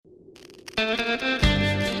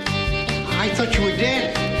I thought you were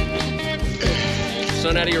dead.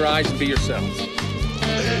 Sun out of your eyes and be yourselves.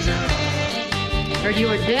 Heard you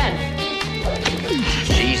were dead.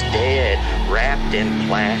 She's dead, wrapped in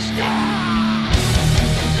plastic.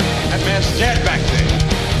 That man's dead back there.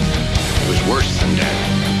 It was worse than dead.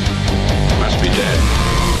 Must be dead.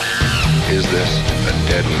 Is this a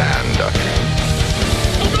dead man, Doctor?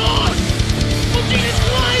 Oh God! Oh Jesus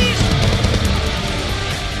Christ!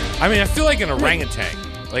 I mean, I feel like an orangutan.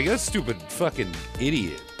 Like, that stupid fucking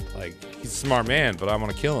idiot. Like, he's a smart man, but I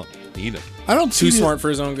want to kill him. Eat him. I don't see Too smart for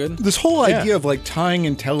his own good. This whole Yeah. idea of like tying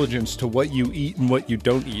intelligence to what you eat and what you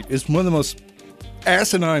don't eat is one of the most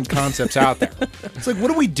asinine concepts out there. It's like,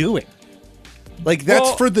 what are we doing? Like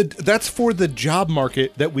that's for the job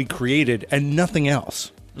market that we created and nothing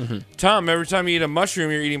else. Tom, every time you eat a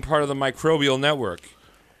mushroom, you're eating part of the microbial network.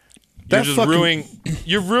 That You're just fucking-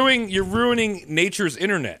 you're ruining nature's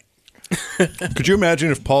internet. Could you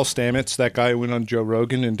imagine if Paul Stamets, that guy who went on Joe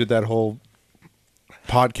Rogan and did that whole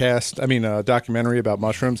documentary about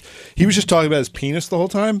mushrooms, he was just talking about his penis the whole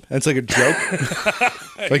time, and it's like a joke.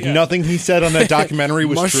 Like nothing he said on that documentary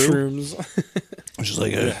was Mushrooms. true. It's just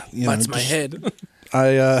like, That's my head. I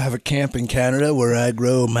have a camp in Canada where I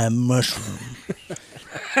grow my mushroom.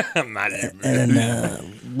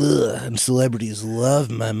 And celebrities love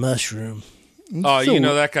my mushroom. Oh, you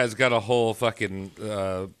know that guy's got a whole fucking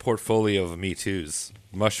portfolio of Me Too's.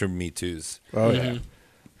 Mushroom Me Too's. Oh, yeah.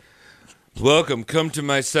 Welcome. Come to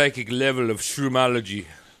my psychic level of shroomology.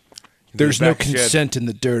 There's no Back shed. consent in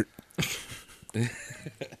the dirt.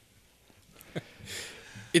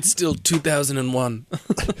 It's still 2001.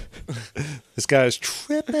 This guy's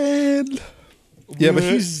tripping. Yeah, but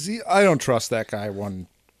I don't trust that guy one.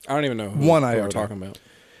 I don't even know who One we're iota. talking about.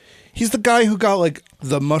 He's the guy who got like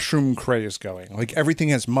the mushroom craze going. Like everything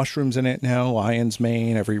has mushrooms in it now. Lion's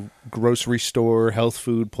Mane, every grocery store, health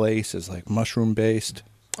food place is like mushroom based.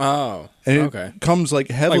 Oh, And okay. it comes like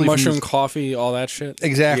heavily Like from mushroom this- coffee, all that shit.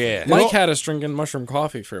 Exactly. Yeah. Mike had us drinking mushroom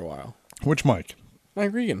coffee for a while. Which Mike?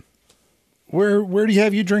 Mike Regan Where do you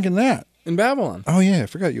have you drinking that? in Babylon. Oh yeah, I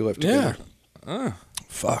forgot you lived Yeah. together.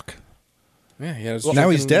 Fuck. Yeah, he had us Now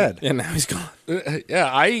he's drinking- dead. Yeah, now he's gone. Yeah,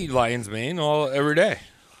 I eat lion's mane every day.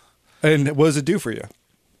 And what does it do for you?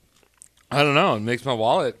 I don't know. It makes my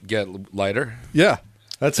wallet get lighter. Yeah.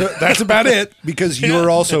 That's about it because you're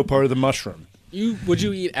also part of the mushroom. Would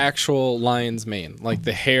you eat actual lion's mane, like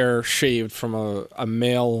the hair shaved from a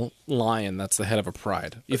male lion that's the head of a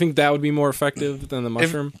pride? You think that would be more effective than the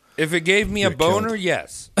mushroom? If it gave me a You're boner, killed.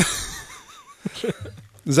 yes.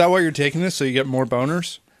 Is that why you're taking this? So you get more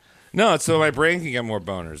boners? No, it's so my brain can get more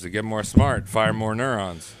boners, to get more smart, fire more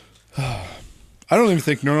neurons. I don't even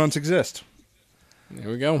think neurons exist. There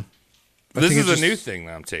we go. This think is it's a new just- thing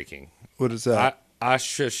that I'm taking. What is that?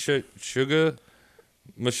 Sugar?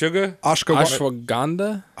 Mashuga?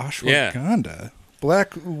 Ashwagandha? Ashwagandha.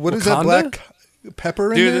 Black. What is that? Wakanda? Black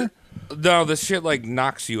pepper in Dude, there? no, this shit like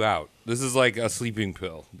knocks you out. This is like a sleeping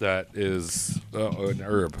pill that is an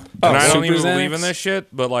herb. And I don't Super even believe Xanax? in this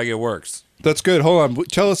shit, but like it works. That's good. Hold on.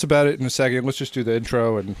 Tell us about it in a second. Let's just do the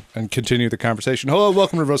intro and continue the conversation. Hello,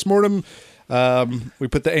 welcome to Roast Mortem. We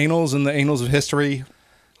put the anals in the annals of history.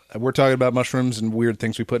 We're talking about mushrooms and weird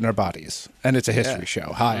things we put in our bodies. And it's a history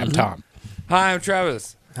show. Hi, I'm Tom. Hi, I'm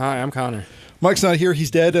Travis. Hi, I'm Connor. Mike's not here.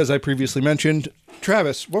 He's dead, as I previously mentioned.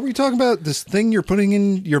 Travis, what were you talking about? This thing you're putting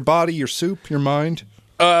in your body, your soup, your mind?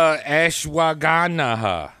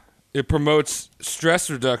 Ashwagandha. It promotes stress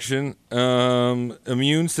reduction,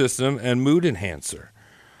 immune system, and mood enhancer.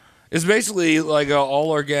 It's basically like a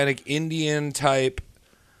all organic Indian type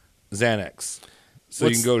Xanax, so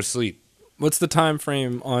you can go to sleep. What's the time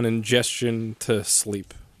frame on ingestion to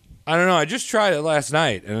sleep? I don't know. I just tried it last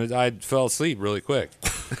night, and I fell asleep really quick.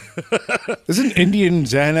 Isn't Indian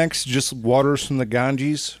Xanax just waters from the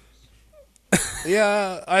Ganges?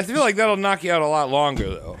 Yeah, I feel like that'll knock you out a lot longer,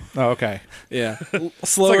 though. Oh, okay. Yeah, like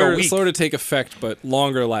slower, a week. slower to take effect, but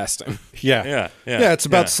longer lasting. Yeah. Yeah, It's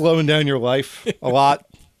about yeah. slowing down your life a lot.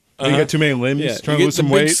 You got too many limbs, Yeah, trying you to lose get the some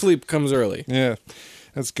big weight. sleep comes early. Yeah,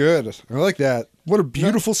 that's good. I like that. What a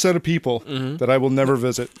beautiful set of people that I will never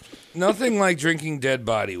visit. Nothing like drinking dead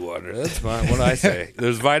body water. That's what I say.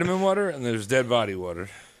 There's vitamin water and there's dead body water.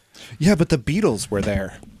 Yeah, but the Beatles were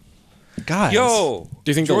there. Guys. Yo,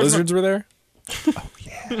 Do you think the lizards were there?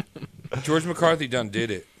 George McCarthy done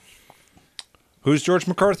did it. Who's George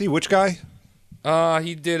McCarthy? Which guy?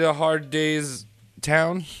 He did A Hard Day's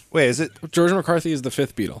Town. Wait, is it? George McCarthy is the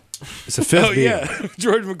fifth Beatle. It's a fifth Oh, Beatle. yeah.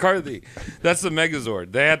 George McCarthy. That's the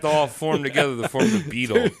Megazord. They had to all form together to form the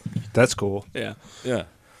Beatle. That's cool. Yeah. Yeah.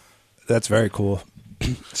 That's very cool.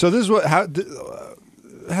 So this is what? How?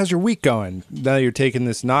 how's your week going? Now you're taking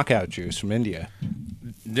this knockout juice from India.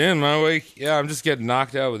 Dan, my week, yeah, I'm just getting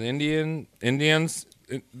knocked out with Indians.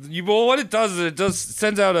 Well, what it does is it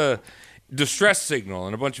sends out a distress signal,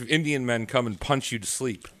 and a bunch of Indian men come and punch you to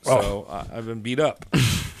sleep. So I've been beat up.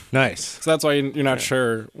 Nice. So that's why you're not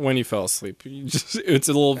sure when you fell asleep. It's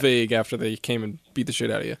a little vague after they came and beat the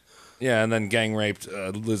shit out of you. Yeah, and then gang raped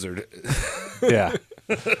a lizard. Yeah.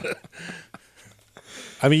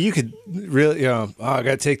 I mean, you could really, I got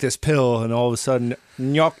to take this pill, and all of a sudden,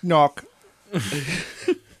 knock, knock.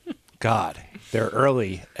 God, they're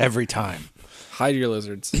early every time. Hide your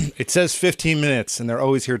lizards. It says 15 minutes, and they're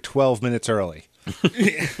always here 12 minutes early.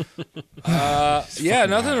 Yeah,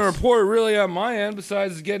 nothing to report really on my end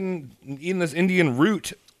besides eating this Indian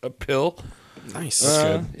root pill. Nice.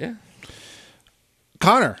 Yeah.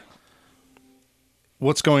 Connor,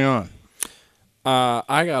 what's going on?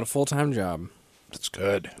 I got a full-time job. That's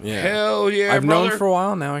good. Yeah. Hell yeah, I've brother. known for a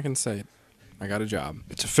while. Now I can say it. I got a job.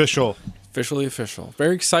 It's official. Officially official.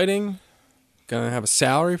 Very exciting. Gonna have a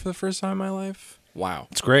salary for the first time in my life. Wow.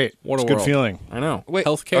 It's great. What it's a a good world. feeling. I know. Wait,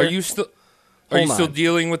 Healthcare. Are you still Hold on.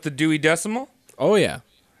 dealing with the Dewey Decimal? Oh, yeah.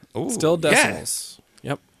 Ooh, Still yeah. decimals.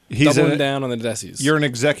 Yep. He's Doubling down on the decis. You're an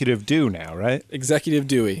executive due now, right? Executive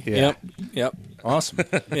Dewey. Yeah. Yep. Awesome.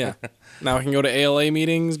 Yeah. Now I can go to ALA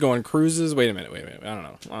meetings, go on cruises. Wait a minute. I don't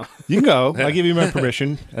know. You can go. I give you my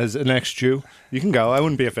permission as an ex-Jew. You can go. I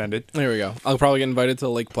wouldn't be offended. There we go. I'll probably get invited to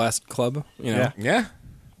the Lake Placid Club. You know. Yeah.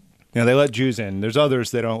 Yeah. They let Jews in. There's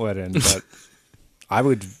others they don't let in, but I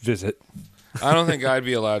would visit. I don't think I'd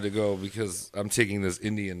be allowed to go because I'm taking this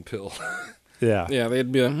Indian pill. Yeah. Yeah,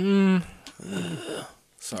 they'd be like,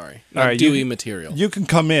 sorry. All Not right, Dewey material. You can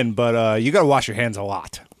come in, but you got to wash your hands a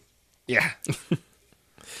lot. Yeah.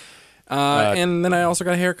 And then I also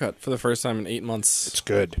got a haircut for the first time in 8 months. It's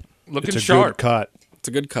good. Looking It's a sharp. good cut. It's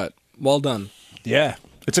a good cut. Well done. Yeah.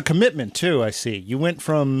 It's a commitment, too, I see. You went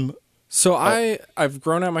from... So I've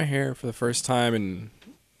grown out my hair for the first time in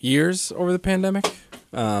years over the pandemic.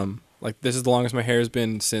 Like this is the longest my hair has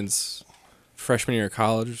been since freshman year of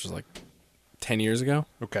college, which was like 10 years ago.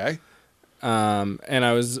 Okay. And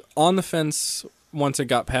I was on the fence once it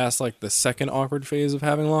got past like the second awkward phase of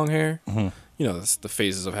having long hair. Mm-hmm. You know, the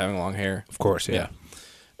phases of having long hair. Of course, yeah.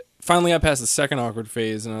 Finally, I passed the second awkward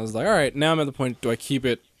phase, and I was like, all right, now I'm at the point, do I keep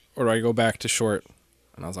it or do I go back to short?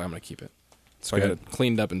 And I was like, I'm going to keep it. So I got it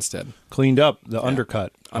cleaned up instead. Cleaned up, the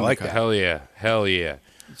undercut. I like Undercut. that. Hell yeah. Hell yeah.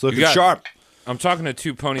 It's looking You got- sharp. I'm talking to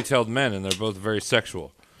two ponytailed men, and they're both very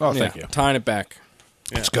sexual. Oh, thank you. Tying it back.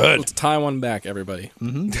 It's good. Let's tie one back, everybody.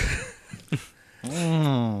 Mm-hmm.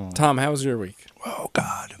 Tom, how was your week? Oh,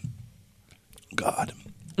 God.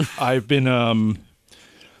 I've been, I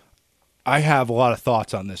have a lot of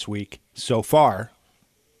thoughts on this week so far.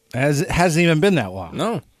 It hasn't even been that long.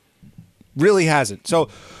 No. Really hasn't. So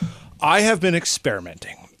I have been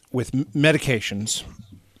experimenting with medications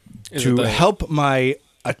Is to it the- help my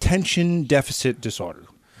attention deficit disorder.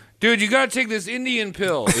 Dude, you got to take this Indian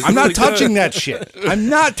pill. It's I'm not really touching good. that shit. I'm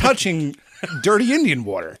not touching dirty Indian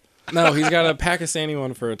water. No, he's got a Pakistani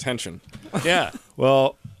one for attention. Yeah.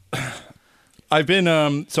 Well, I've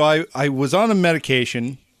been so I was on a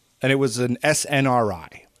medication and it was an SNRI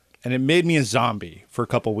and it made me a zombie for a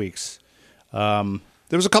couple weeks. There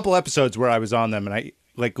was a couple episodes where I was on them and I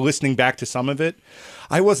like listening back to some of it.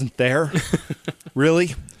 I wasn't there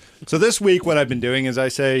really. So this week what I've been doing is I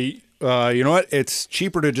say, you know what? It's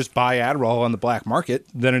cheaper to just buy Adderall on the black market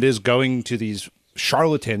than it is going to these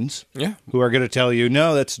charlatans who are going to tell you,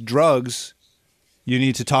 no, that's drugs. You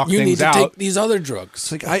need to talk You things need to out. take these other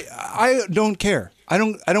drugs. It's like I don't care. I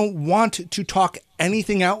don't want to talk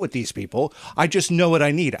anything out with these people. I just know what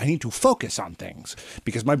I need. I need to focus on things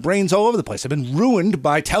because my brain's all over the place. I've been ruined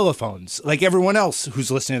by telephones, like everyone else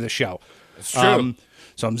who's listening to the show. It's true.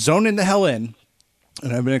 So I'm zoning the hell in,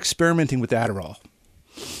 and I've been experimenting with Adderall,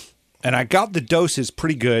 and I got the doses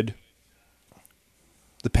pretty good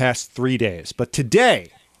the past 3 days, but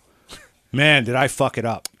today, man, did I fuck it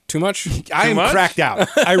up. Too much? I am much? cracked out.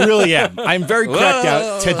 I really am. I'm very cracked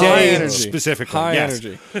out High today energy. specifically. High Yes.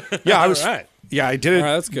 energy. Yeah, I was. All right. Yeah, I did it. All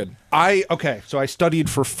right, that's good. So I studied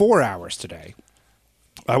for 4 hours today.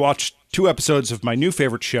 I watched 2 episodes of my new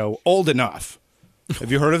favorite show, Old Enough. Have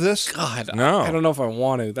you heard of this? God, No. I don't know if I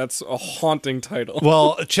want to. That's a haunting title.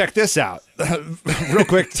 Well, check this out. Real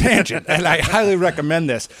quick tangent, and I highly recommend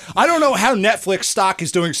this. I don't know how Netflix stock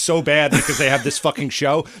is doing so bad because they have this fucking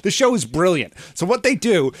show. The show is brilliant. So what they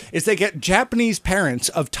do is they get Japanese parents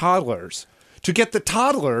of toddlers to get the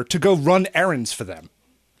toddler to go run errands for them.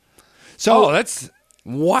 So Oh, that's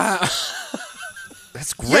Wow.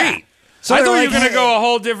 great. So I thought they're you were like, going to go a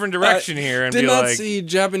whole different direction here and Did be not like, see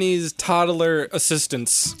Japanese toddler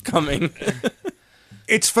assistants coming.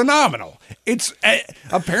 It's phenomenal. It's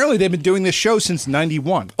apparently they've been doing this show since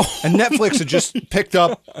 '91, and Netflix had just picked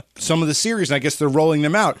up some of the series, and I guess they're rolling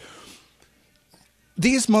them out.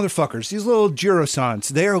 These motherfuckers, these little Jirosans,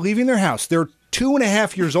 they are leaving their house. They're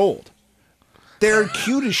 2.5 years old. They're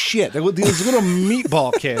cute as shit. They're these little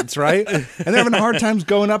meatball kids, right? And they're having hard times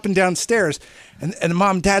going up and down stairs. And the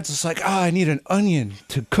mom and dad's just like, I need an onion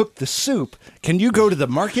to cook the soup. Can you go to the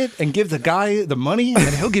market and give the guy the money,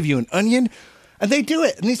 and he'll give you an onion? And they do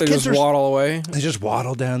it. And these They kids just waddle away. They just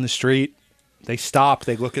waddle down the street. They stop.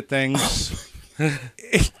 They look at things.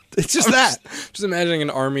 It's just that. Just imagining an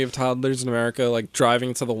army of toddlers in America, like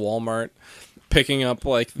driving to the Walmart, picking up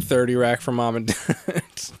like 30 rack from mom and dad,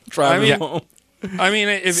 driving home. I mean,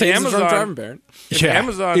 if Saves the drunk driving Amazon, parent. if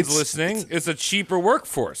Amazon's listening, it's a cheaper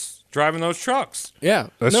workforce driving those trucks. Yeah,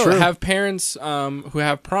 That's no, true. have parents who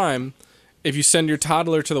have Prime. If you send your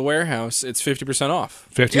toddler to the warehouse, it's 50% off.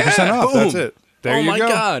 50% off. Boom. That's it. There oh you my go.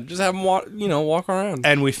 God! Just have them walk around.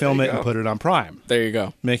 And we film it and put it on Prime, There you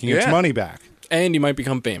go. making its Yeah. money back. And you might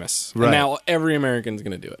become famous. Right. And now every American's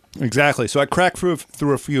going to do it. Exactly. So I cracked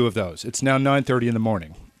through a few of those. It's now 9:30 in the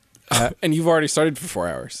morning. And you've already studied for 4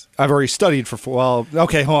 hours. I've already studied for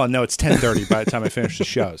okay, hold on. No, it's 10:30 by the time I finish the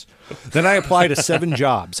shows. Then I applied to 7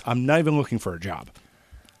 jobs. I'm not even looking for a job.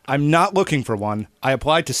 I'm not looking for one. I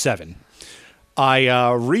applied to 7.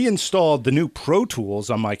 I reinstalled the new Pro Tools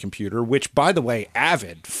on my computer, which, by the way,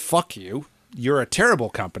 Avid, fuck you. You're a terrible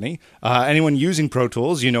company. Anyone using Pro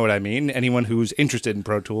Tools, you know what I mean. Anyone who's interested in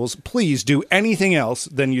Pro Tools, please do anything else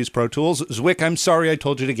than use Pro Tools. Zwick, I'm sorry I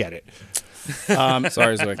told you to get it.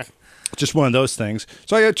 Sorry, Zwick. Just one of those things.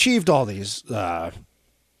 So I achieved all these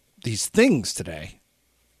things today,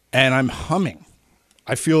 and I'm humming.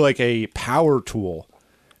 I feel like a power tool,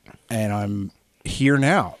 and I'm here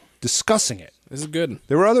now discussing it. This is good.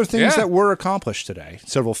 There were other things Yeah. that were accomplished today.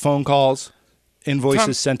 Several phone calls, invoices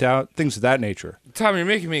Tom- sent out, things of that nature. Tom, you're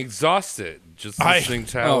making me exhausted just listening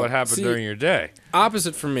to what happened see- during your day.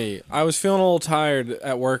 Opposite for me. I was feeling a little tired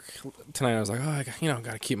at work tonight. I was like, got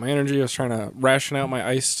to keep my energy. I was trying to ration out my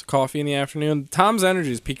iced coffee in the afternoon. Tom's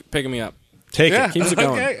energy is picking me up. Take Yeah, it. Keeps it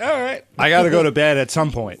going. Okay, all right. I got to go to bed at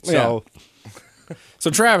some point. So, So,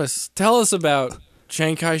 Travis, tell us about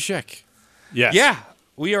Chiang Kai-shek. yes. Yeah,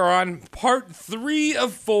 we are on part 3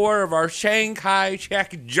 of 4 of our Chiang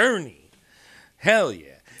Kai-shek journey. Hell yeah.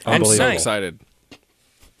 And Unbelievable. So tonight, excited.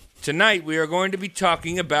 tonight we are going to be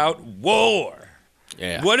talking about war.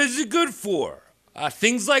 Yeah. What is it good for?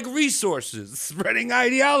 Things like resources, spreading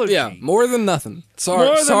ideology. Yeah, more than nothing. Sorry,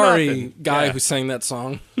 More than nothing. guy Yeah. who sang that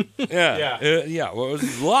song. Yeah. Well, it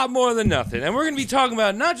was a lot more than nothing. And we're going to be talking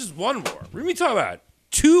about not just one war. We're going to be talking about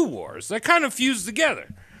 2 wars that kind of fuse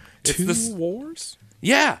together. It's the, wars?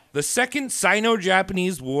 yeah, the second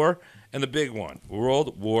Sino-Japanese War and the big one,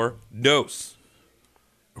 World War Dos.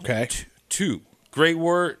 Okay. 2. Great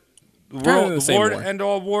War, Kind of world, the the same war war. to end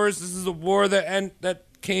all wars. This is a war that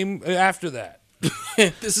came after that.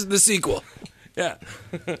 This is the sequel. Yeah.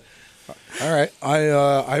 All right.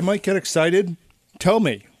 I might get excited. Tell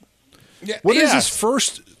me. Yeah. What is yeah. this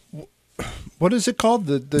first? What is it called?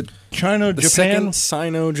 The China The Japan second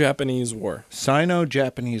Sino-Japanese War.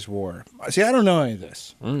 Sino-Japanese War. See, I don't know any of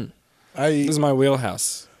this. This is my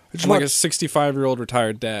wheelhouse. Just I'm like a watch- 65-year-old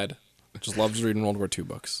retired dad. Just loves reading World War II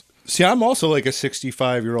books. See, I'm also like a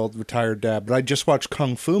 65-year-old retired dad, but I just watch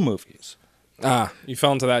kung fu movies. Ah, you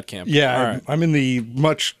fell into that camp. Yeah, All right. I'm in the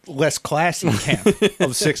much less classy camp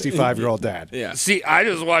of 65-year-old dad. Yeah. See, I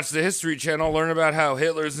just watched the History Channel, learn about how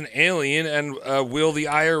Hitler's an alien, and will the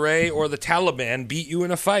IRA or the Taliban beat you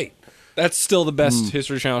in a fight? That's still the best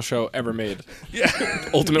History Channel show ever made. Yeah.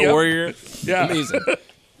 Ultimate Yep. Warrior. Yeah. Amazing.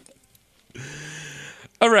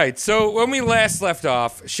 All right. So when we last left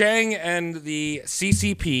off, Chiang and the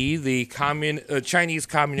CCP, the Chinese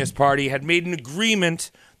Communist Party, had made an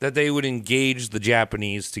agreement that they would engage the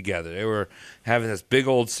Japanese together. They were having this big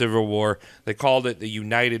old civil war. They called it the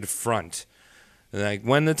United Front. And like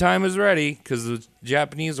when the time was ready, because the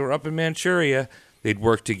Japanese were up in Manchuria, they'd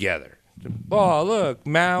work together. Oh, look,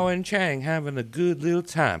 Mao and Chiang having a good little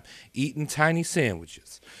time, eating tiny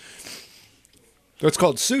sandwiches. It's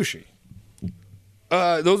called sushi.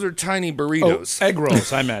 Those are tiny Oh, burritos. egg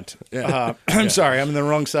rolls, I meant. I'm sorry, I'm on the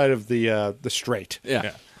wrong side of the straight.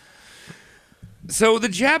 Yeah. So the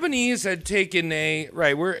Japanese had taken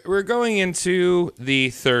we're going into the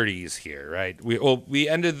 30s here, right? We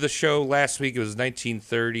ended the show last week. It was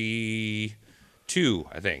 1932,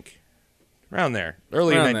 I think, around there,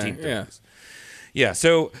 early Around 1930s. there, Yeah.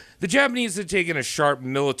 So the Japanese had taken a sharp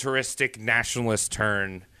militaristic nationalist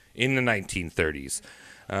turn in the 1930s.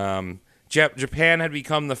 Japan had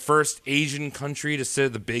become the first Asian country to sit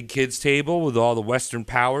at the big kids table with all the Western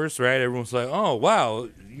powers, right? Everyone's like, oh, wow,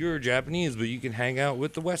 you're Japanese, but you can hang out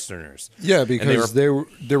with the Westerners. Yeah, because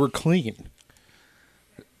they were clean.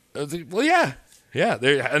 Well, yeah. Yeah,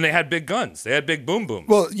 and they had big guns. They had big boom booms.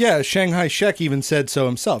 Well, yeah, Shanghai Shek even said so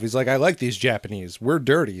himself. He's like, I like these Japanese. We're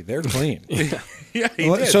dirty. They're clean. Yeah, he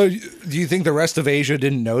did. So do you think the rest of Asia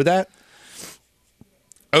didn't know that?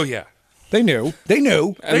 Oh, yeah. They knew. They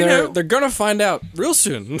knew. And They know. they're going to find out real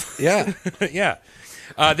soon. Yeah. Yeah.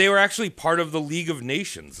 They were actually part of the League of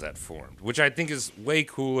Nations that formed, which I think is way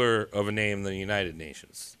cooler of a name than the United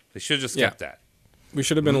Nations. They should have just kept that. We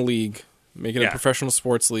should have been a league. Make it a Yeah. professional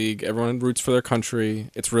sports league. Everyone roots for their country.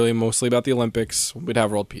 It's really mostly about the Olympics. We'd have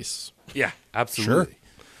world peace. Yeah, absolutely.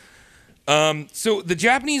 So the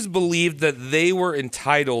Japanese believed that they were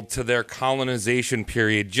entitled to their colonization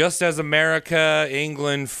period, just as America,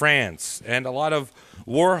 England, France, and a lot of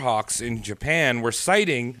war hawks in Japan were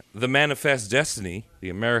citing the Manifest Destiny, the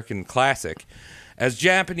American classic, as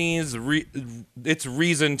Japanese its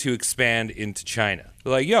reason to expand into China.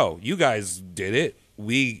 They're like, yo, you guys did it.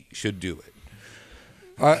 We should do it.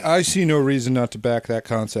 I see no reason not to back that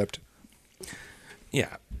concept.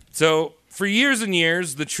 Yeah. So for years and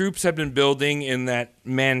years, the troops have been building in that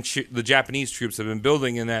the Japanese troops have been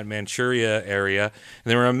building in that Manchuria area,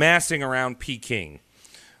 and they were amassing around Peking,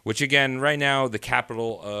 which again, right now, the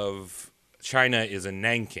capital of China is in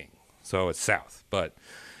Nanking, so it's south. But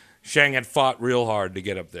Shang had fought real hard to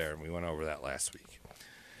get up there, and we went over that last week.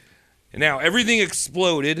 And now, everything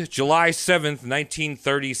exploded July 7th,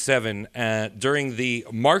 1937, during the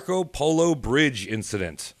Marco Polo Bridge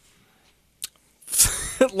incident.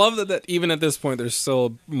 I love that even at this point, there's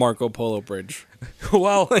still a Marco Polo bridge.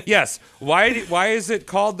 Well, yes. Why is it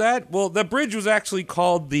called that? Well, the bridge was actually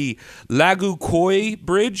called the Lagu Koi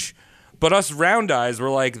Bridge, but us round eyes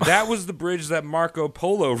were like, that was the bridge that Marco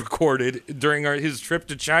Polo recorded during his trip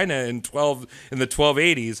to China in the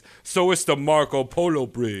 1280s. So it's the Marco Polo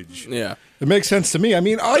Bridge. Yeah. It makes sense to me. I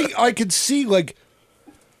mean, I could see, like,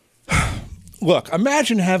 look,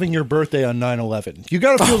 imagine having your birthday on 9/11. You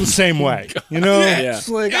got to feel the same way. You know? Yeah. It's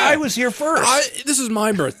like, I was here first. This is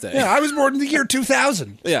my birthday. Yeah, I was born in the year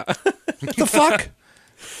 2000. Yeah. What the fuck?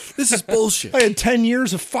 This is bullshit. I had 10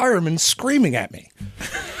 years of firemen screaming at me.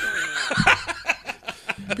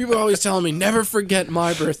 People are always telling me, never forget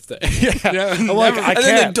my birthday. I'm like, I And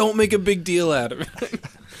then they can't. don't make a big deal out of it.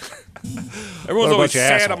 Everyone's What a always bunch of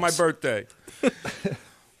sad on my assholes. birthday.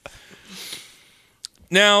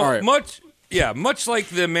 Now, All right. much like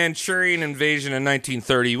the Manchurian invasion in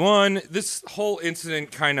 1931, this whole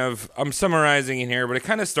incident I'm summarizing in here, but it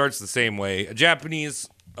kind of starts the same way. A Japanese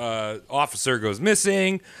officer goes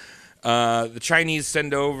missing. The Chinese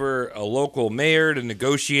send over a local mayor to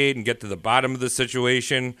negotiate and get to the bottom of the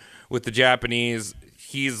situation with the Japanese.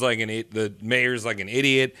 He's like the mayor's like an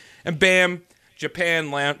idiot. And bam, Japan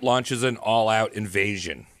launches an all-out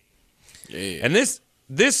invasion. Yeah. And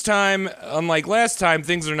this time, unlike last time,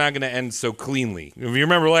 things are not going to end so cleanly. If you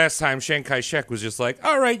remember last time, Chiang Kai-shek was just like,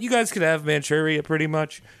 all right, you guys can have Manchuria pretty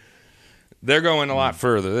much. They're going a lot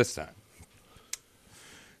further this time.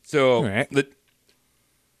 So, All right.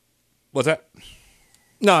 What's that?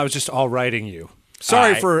 No, I was just all writing you.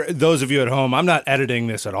 Sorry I- for those of you at home. I'm not editing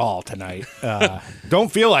this at all tonight.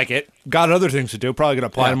 Don't feel like it. Got other things to do. Probably going to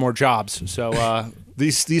apply to more jobs. So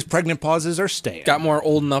these pregnant pauses are staying. Got more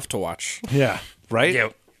old enough to watch. Yeah. Right? Yeah,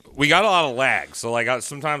 we got a lot of lag. So, like,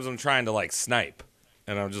 sometimes I'm trying to, like, snipe.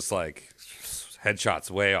 And I'm just like,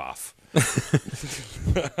 headshots way off.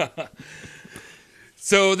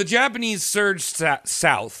 So the Japanese surged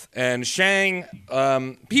south, and Shang,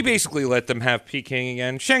 he basically let them have Peking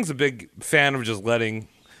again. Shang's a big fan of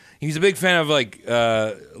he's a big fan of, like,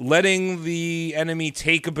 letting the enemy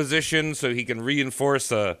take a position so he can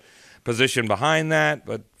reinforce a position behind that.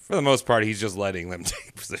 But for the most part, he's just letting them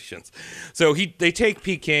take positions. So they take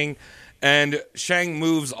Peking, and Shang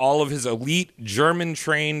moves all of his elite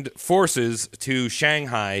German-trained forces to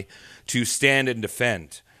Shanghai to stand and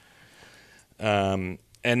defend. And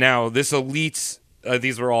now this elite,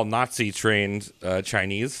 these were all Nazi-trained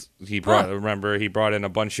Chinese. He brought in a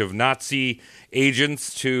bunch of Nazi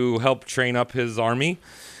agents to help train up his army.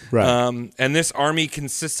 Right. And this army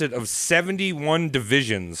consisted of 71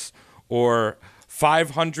 divisions, or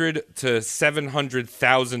 500 to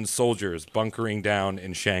 700,000 soldiers bunkering down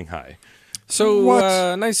in Shanghai. So,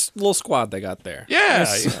 What? nice little squad they got there. Yeah,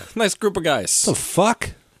 Nice group of guys. the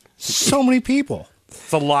fuck? So many people.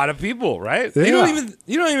 It's a lot of people, right? Yeah. You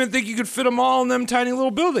don't even think you could fit them all in them tiny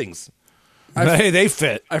little buildings. Hey, they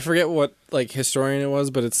fit. I forget what, like, historian it was,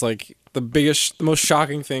 but it's like the most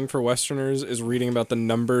shocking thing for Westerners is reading about the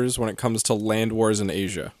numbers when it comes to land wars in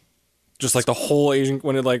Asia. Just like the whole Asian,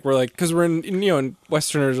 when it like, we're like, because we're in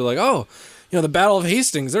Westerners are like, oh, the Battle of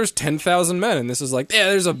Hastings, there's 10,000 men. And this is like, yeah,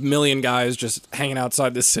 there's 1 million guys just hanging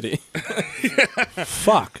outside this city.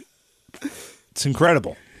 Fuck. It's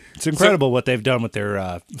incredible. It's incredible what they've done with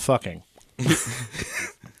their fucking.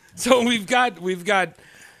 So we've got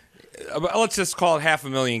let's just call it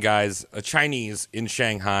 500,000 guys, Chinese in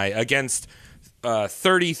Shanghai against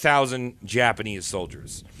 30,000 Japanese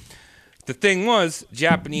soldiers. The thing was,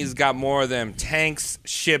 Japanese got more of them tanks,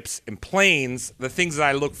 ships, and planes, the things that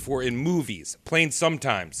I look for in movies. Planes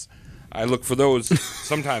sometimes. I look for those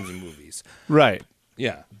sometimes in movies. Right.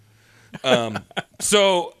 Yeah.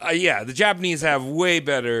 So the Japanese have way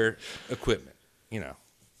better equipment.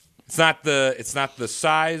 It's not the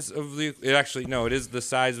size of the. It is the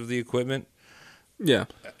size of the equipment. Yeah,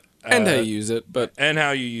 and how you use it, and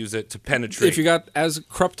how you use it to penetrate. If you got, as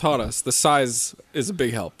Krupp taught us, the size is a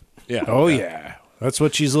big help. Yeah. Oh yeah, that's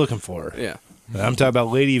what she's looking for. Yeah. I'm talking about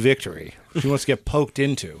Lady Victory. She wants to get poked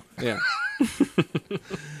into. Yeah.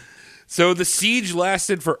 So the siege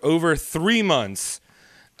lasted for over 3 months.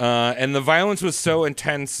 And the violence was so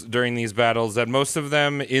intense during these battles that most of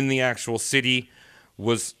them in the actual city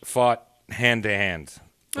was fought hand to hand.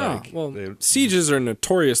 Sieges are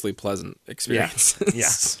notoriously pleasant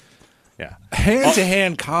experiences. Yeah.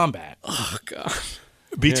 Hand-to-hand combat. Oh, God.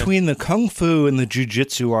 Between the kung fu and the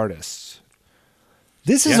jiu-jitsu artists.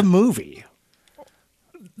 This is a movie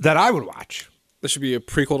that I would watch. This should be a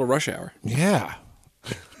prequel to Rush Hour. Yeah.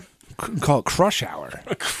 Call it Crush Hour.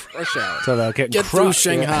 Rush Hour. So about getting Get through crushed.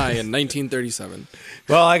 Shanghai in 1937.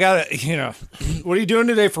 Well, I got to, what are you doing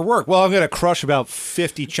today for work? Well, I'm going to crush about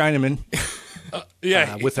 50 Chinamen.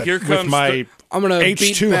 With my I'm gonna H2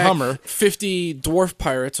 beat back Hummer. 50 dwarf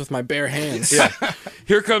pirates with my bare hands. Yeah.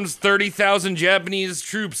 Here comes 30,000 Japanese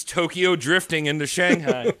troops Tokyo drifting into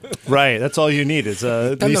Shanghai. Right. That's all you need is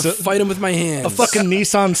a Time to fight them with my hands. a fucking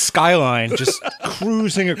Nissan Skyline just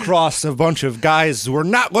cruising across a bunch of guys who are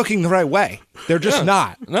not looking the right way. They're just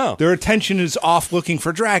not. No. Their attention is off looking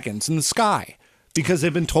for dragons in the sky because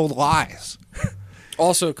they've been told lies.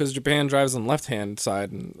 Also, because Japan drives on the left-hand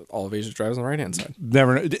side and all of Asia drives on the right-hand side.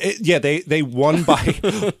 They won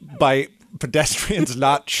by pedestrians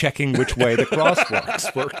not checking which way the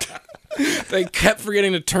crosswalks worked. They kept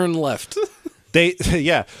forgetting to turn left. You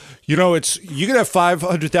could have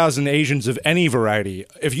 500,000 Asians of any variety.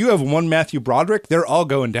 If you have one Matthew Broderick, they're all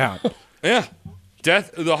going down. Yeah.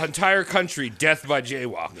 The entire country, death by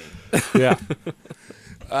jaywalking. Yeah.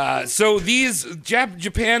 So these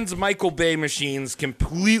Japan's Michael Bay machines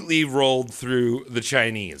completely rolled through the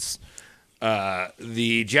Chinese.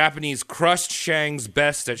 The Japanese crushed Shang's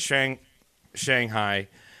best at Shanghai,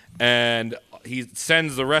 and he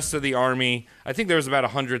sends the rest of the army. I think there was about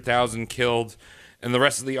 100,000 killed, and the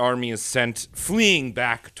rest of the army is sent fleeing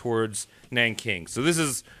back towards Nanking. So this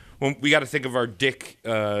is when we got to think of our dick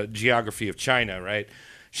geography of China, right?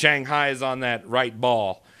 Shanghai is on that right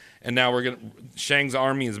ball. And now Shang's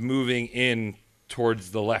army is moving in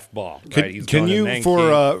towards the left ball. Right? He's Can going to you,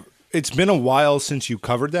 Nanking. it's been a while since you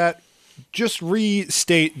covered that. Just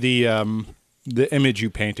restate the image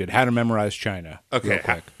you painted, how to memorize China.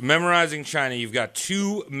 Okay, memorizing China, you've got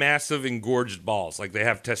two massive engorged balls. Like they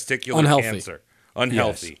have testicular cancer.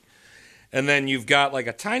 Unhealthy. Yes. And then you've got like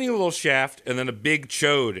a tiny little shaft and then a big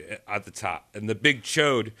chode at the top. And the big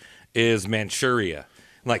chode is Manchuria.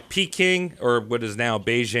 Like Peking, or what is now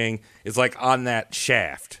Beijing, is like on that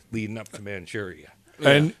shaft leading up to Manchuria.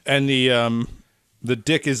 Yeah. And the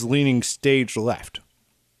dick is leaning stage left.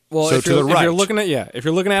 Well, so if to the right. If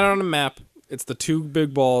you're looking at it on a map, it's the two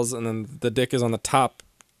big balls, and then the dick is on the top,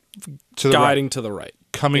 guiding to the right,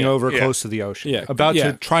 coming over close to the ocean. Yeah,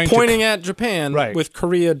 Pointing at Japan, right. with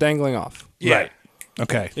Korea dangling off. Yeah. Right.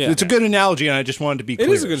 Okay. Yeah. It's a good analogy, and I just wanted to be clear,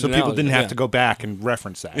 It is a good so analogy, people didn't have to go back and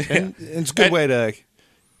reference that. And it's a good way to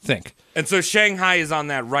think. And so Shanghai is on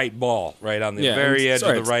that right ball, right on the very edge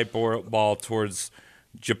of the right ball towards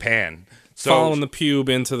Japan. So, following the pube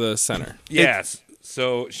into the center. Yes.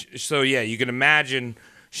 So you can imagine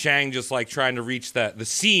Shang just like trying to reach the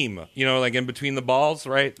seam, like in between the balls,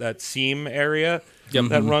 right? That seam area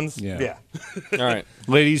that runs. Yeah. All right.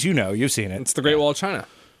 Ladies, you've seen it. It's the Great Wall of China.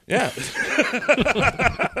 Yeah.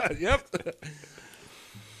 Yep.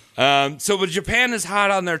 But Japan is hot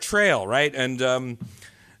on their trail, right? And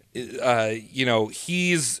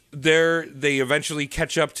he's there. They eventually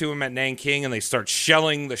catch up to him at Nanking, and they start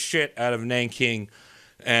shelling the shit out of Nanking.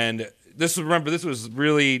 And this was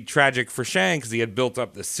really tragic for Shang because he had built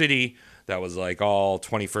up the city that was like all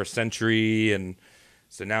 21st century, and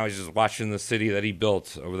So now he's just watching the city that he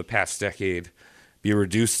built over the past decade be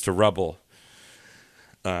reduced to rubble.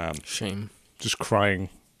 Shame. Just crying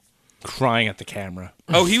at the camera.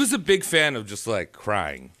 Oh, he was a big fan of just like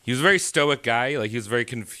crying. He was a very stoic guy. Like he was very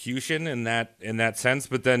Confucian in that sense.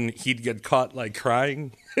 But then he'd get caught like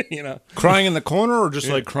crying, you know, Crying in the corner, or just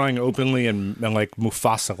like crying openly and like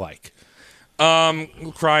Mufasa like.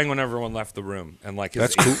 crying when everyone left the room and like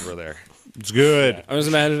his aides were there. It's good. I was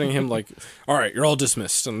imagining him like, all right, you're all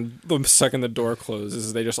dismissed. And the second the door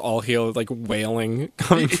closes, they just all hear like wailing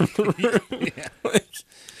coming from the room.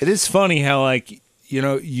 It is funny how, like, you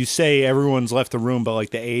know, you say everyone's left the room, but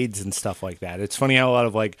like the aides and stuff like that. It's funny how a lot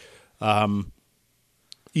of like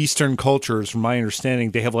Eastern cultures, from my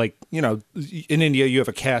understanding, they have like, you know, in India you have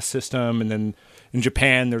a caste system, and then in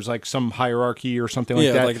Japan there's like some hierarchy or something like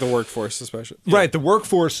that. Yeah, like the workforce especially. Right, the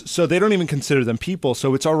workforce, so they don't even consider them people,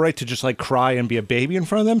 so it's all right to just like cry and be a baby in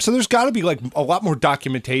front of them. So there's got to be like a lot more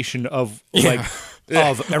documentation of like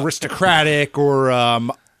of aristocratic or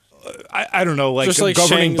I don't know, like Just like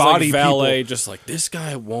governing Shang's body like valet, people. just like, this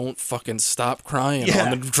guy won't fucking stop crying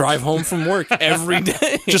on the drive home from work every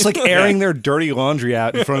day. Just like airing their dirty laundry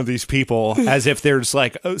out in front of these people as if there's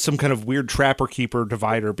like some kind of weird trapper keeper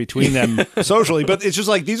divider between them socially. But it's just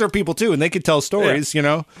like, these are people too, and they could tell stories, you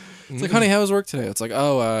know? It's like, honey, how was work today? It's like,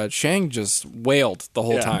 oh, Shang just wailed the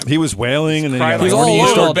whole time. He was wailing, and then crying he He got was horny. all He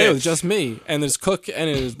alone all started- day with just me and his cook and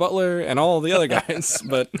his butler and all the other guys.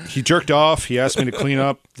 But He jerked off. He asked me to clean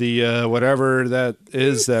up the whatever that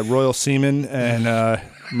is, that royal semen, and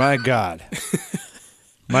my God,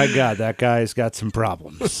 that guy's got some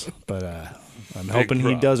problems. But I'm hoping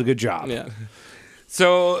he does a good job. yeah,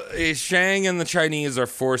 So Shang and the Chinese are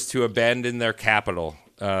forced to abandon their capital.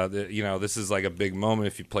 You know, this is like a big moment.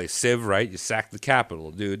 If you play Civ, right, you sack the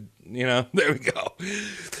capital, dude. You know, there we go.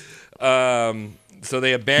 So they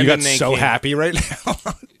You abandon got Nanking. so happy right now.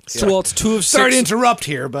 So, well, it's two of Sorry to six. interrupt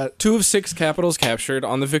here, but 2 of 6 capitals captured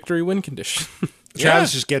on the victory win condition.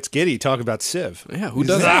 Travis just gets giddy talking about Civ. Yeah, who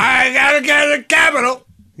does that? I gotta get the capital.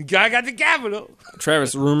 I got the capital.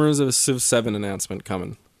 Travis, rumors of a Civ 7 announcement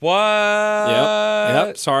coming. What?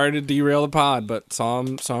 Yep. Sorry to derail the pod, but saw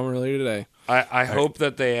him earlier today. I hope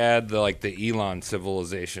that they add the Elon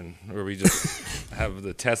civilization, where we just have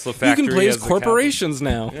the Tesla You factory. can play as as the corporations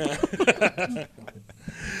now. capital.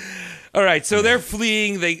 All right, so they're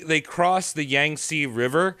fleeing. They cross the Yangtze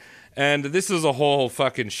River, and this is a whole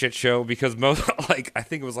fucking shit show because most, like, I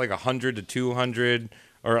think it was like 100 to 200,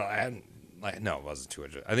 or no, it wasn't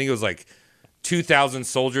 200. I think it was like 2,000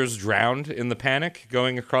 soldiers drowned in the panic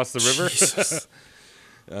going across the river. Jesus.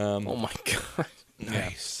 Oh my god.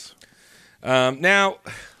 Nice. Now,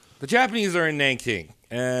 the Japanese are in Nanking,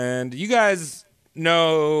 and you guys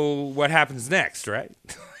know what happens next, right?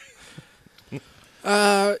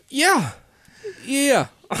 Yeah.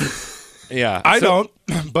 Yeah, I So-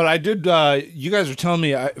 don't, but I did. You guys were telling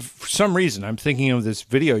me, for some reason, I'm thinking of this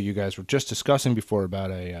video you guys were just discussing before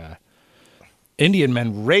about a Indian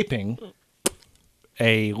men raping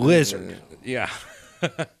a lizard. Yeah.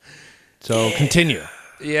 So continue.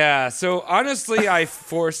 Yeah, so honestly, I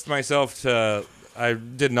forced myself to. I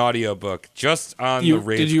did an audiobook just on the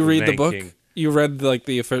rape. Did you of read the book? Nanking. You read like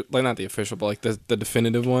not the official, but like the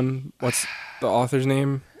definitive one. What's the author's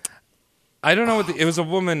name? I don't know what it was. A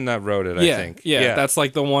woman that wrote it. Yeah, I think. yeah, that's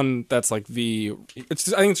like the one. That's like the. I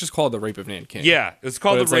think it's just called The Rape of Nanking. yeah. It's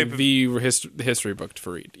called But the it's rape. like the history book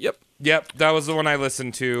to read. Yep. Yep, that was the one I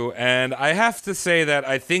listened to, and I have to say that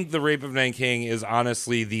I think the rape of Nanking is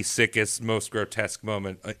honestly the sickest, most grotesque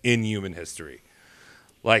moment in human history.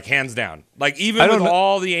 Like, hands down. Like, even with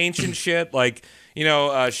all the ancient shit, like, you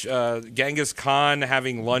know, Genghis Khan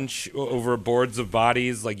having lunch over boards of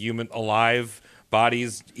bodies, like human alive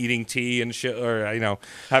bodies, eating tea and shit, or, you know,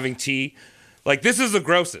 having tea. Like, this is the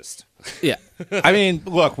grossest. Yeah. I mean,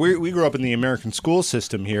 look, we grew up in the American school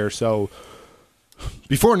system here, so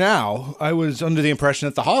before now, I was under the impression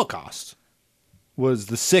that the Holocaust was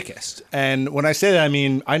the sickest. And when I say that, I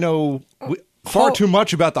mean, I know far too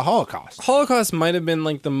much about the Holocaust. Holocaust might have been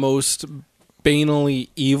like the most banally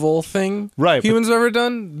evil thing Right, humans have ever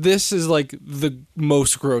done. This is like the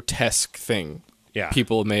most grotesque thing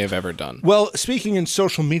people may have ever done. Well, speaking in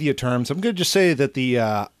social media terms, I'm going to just say that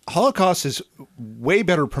the Holocaust is way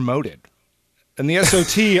better promoted. And the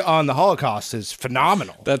SOT on the Holocaust is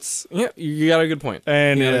phenomenal. That's you got a good point.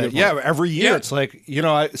 And You got a good point. every year Yeah. it's like, you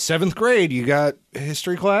know, 7th grade, you got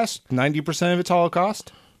history class, 90% of it's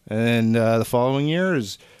Holocaust. And the following year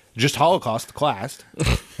is just Holocaust class.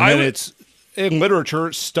 And then it's in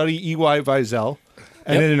literature, study E.Y. Wiesel.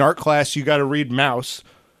 And then in art class, you got to read Maus.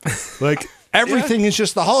 Like, everything is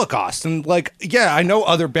just the Holocaust. And like, yeah, I know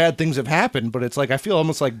other bad things have happened, but it's like I feel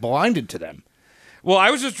almost like blinded to them. Well,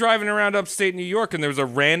 I was just driving around upstate New York, and there was a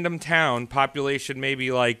random town, population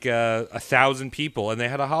maybe like 1,000 people, and they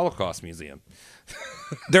had a Holocaust museum.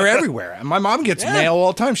 They're everywhere. And my mom gets mail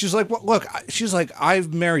all the time. She's like, well, look, she's like,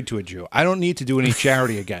 I'm married to a Jew. I don't need to do any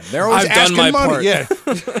charity again. They're always I've done asking my money. part. Yeah.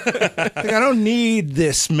 Like, I don't need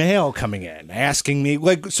this mail coming in asking me.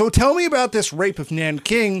 Like, so tell me about this rape of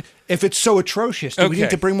Nanking if it's so atrocious. Do we Okay. need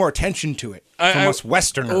to bring more attention to it from us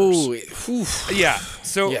Westerners? Yeah.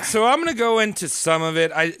 So I'm gonna go into some of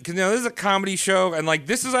it. Cause this is a comedy show, and like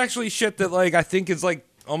this is actually shit that like I think is like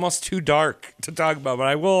almost too dark to talk about. But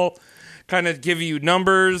I will kind of give you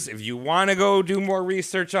numbers if you want to go do more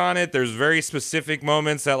research on it. There's very specific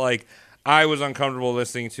moments that like I was uncomfortable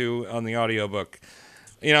listening to on the audiobook.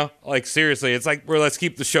 Like seriously, it's like let's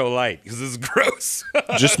keep the show light because this is gross.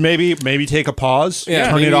 Just maybe take a pause,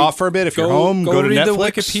 Yeah, turn it maybe off for a bit. If you're home, go to read Netflix.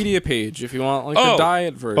 the Wikipedia page if you want like Oh. the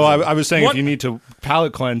diet version. Oh, I was saying What- if you need to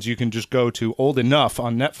palate cleanse, you can just go to Old Enough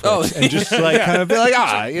on Netflix Oh. and just like kind of be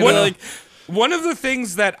like, One of the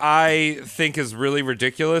things that I think is really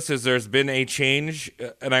ridiculous is there's been a change,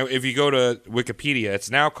 and if you go to Wikipedia,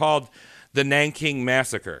 it's now called the Nanking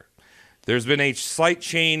Massacre. There's been a slight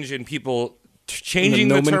change in people changing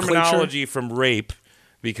the nomenclature? terminology from rape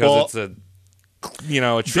because Well- it's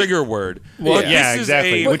a trigger word. Well, But yeah, this is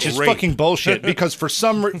exactly, a which is rape. fucking bullshit. Because for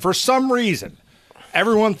some reason,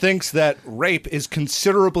 everyone thinks that rape is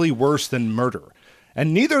considerably worse than murder,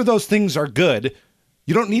 and neither of those things are good.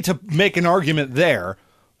 You don't need to make an argument there,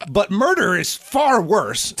 but murder is far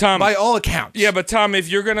worse, Tom, by all accounts. Yeah, but Tom, if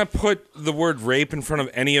you're gonna put the word rape in front of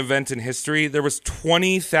any event in history, there was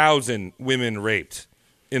 20,000 women raped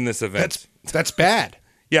in this event. that's bad.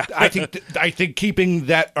 Yeah. I think keeping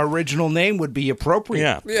that original name would be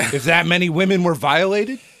appropriate. Yeah. If that many women were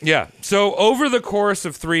violated. Yeah. So over the course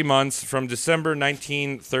of 3 months, from December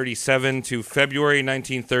 1937 to February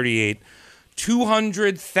 1938,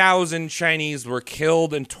 200,000 Chinese were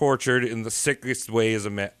killed and tortured in the sickest ways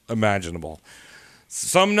imaginable.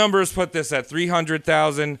 Some numbers put this at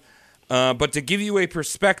 300,000, but to give you a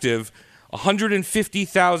perspective,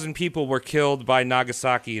 150,000 people were killed by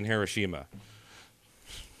Nagasaki and Hiroshima.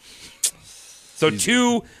 So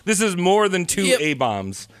this is more than two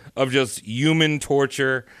A-bombs of just human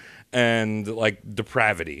torture and like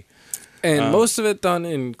depravity. and most of it done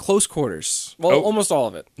in close quarters. Well, Oh. almost all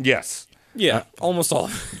of it. Yes. Yeah, almost all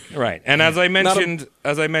of it. Right. And as I mentioned,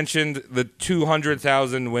 the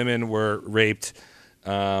 200,000 women were raped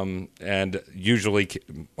and usually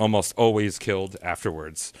almost always killed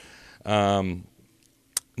afterwards. Now,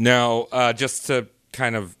 just to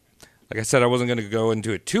kind of, like I said, I wasn't going to go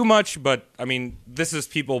into it too much, but I mean, this is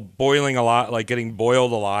people boiling a lot, like getting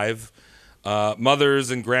boiled alive.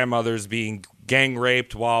 Mothers and grandmothers being gang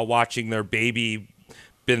raped while watching their baby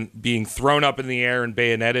being thrown up in the air and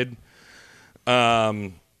bayoneted.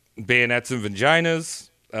 Bayonets and vaginas.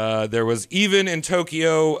 There was even in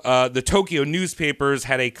Tokyo, the Tokyo newspapers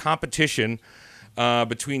had a competition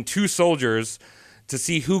between two soldiers to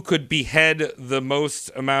see who could behead the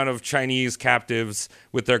most amount of Chinese captives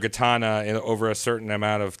with their katana over a certain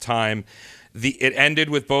amount of time. It ended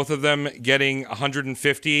with both of them getting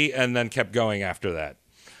 150 and then kept going after that.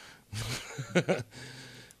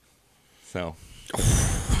 So...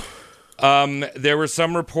 there were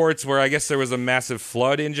some reports where I guess there was a massive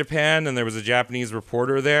flood in Japan and there was a Japanese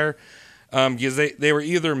reporter there because they were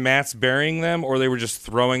either mass burying them or they were just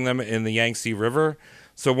throwing them in the Yangtze River.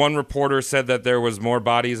 So one reporter said that there was more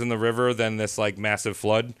bodies in the river than this like massive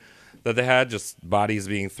flood that they had, just bodies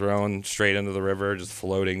being thrown straight into the river, just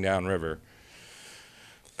floating down river.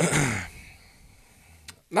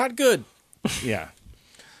 Not good. Yeah.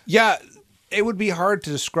 Yeah, it would be hard to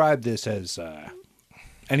describe this as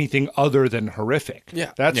anything other than horrific.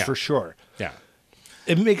 Yeah. That's Yeah. for sure. Yeah.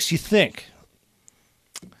 It makes you think.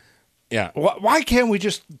 Yeah. Why can't we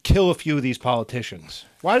just kill a few of these politicians?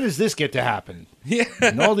 Why does this get to happen? Yeah.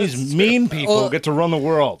 And all these mean people Well, get to run the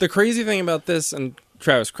world. The crazy thing about this, and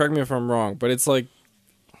Travis, correct me if I'm wrong, but it's like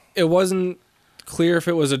it wasn't clear if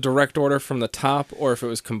it was a direct order from the top or if it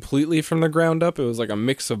was completely from the ground up. It was like a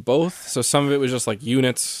mix of both. So some of it was just like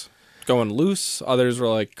units going loose. Others were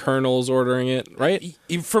like colonels ordering it, right?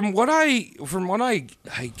 From what I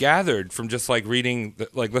gathered from just like reading,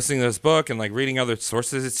 like listening to this book and like reading other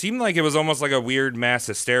sources, it seemed like it was almost like a weird mass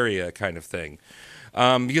hysteria kind of thing.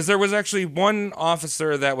 Because there was actually one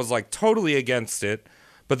officer that was like totally against it,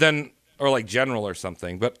 but then, or like general or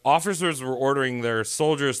something, but officers were ordering their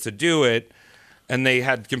soldiers to do it, and they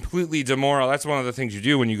had completely demoralized. That's one of the things you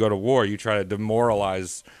do when you go to war. You try to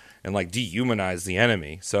demoralize and like dehumanize the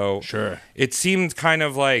enemy. So Sure. it seemed kind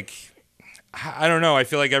of like, I don't know. I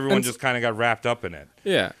feel like everyone just kind of got wrapped up in it.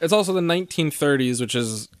 Yeah, it's also the 1930s, which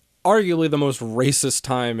is arguably the most racist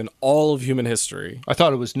time in all of human history. I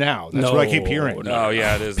thought it was now. That's what I keep hearing. No. Oh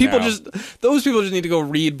yeah, it is. Those people just need to go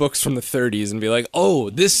read books from the 30s and be like, oh,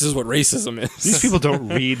 this is what racism is. These people don't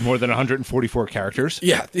read more than 144 characters.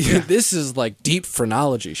 Yeah, this is like deep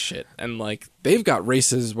phrenology shit. And like, they've got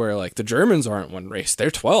races where like the Germans aren't one race,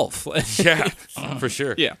 they're 12. Yeah, for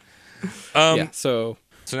sure. Yeah. So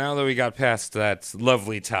now that we got past that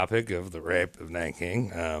lovely topic of the rape of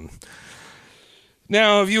Nanking,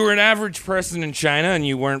 now if you were an average person in China and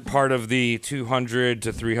you weren't part of the 200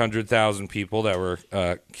 to 300,000 people that were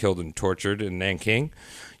killed and tortured in Nanking,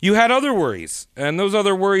 you had other worries, and those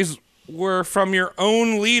other worries were from your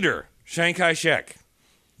own leader, Chiang Kai-shek.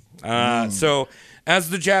 So as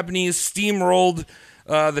the Japanese steamrolled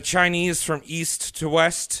the Chinese from east to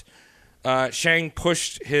west, Chiang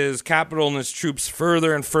pushed his capital and his troops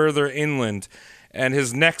further and further inland, and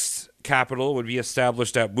his next capital would be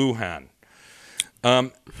established at Wuhan.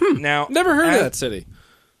 Now, never heard of that city.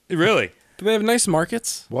 Really? Do they have nice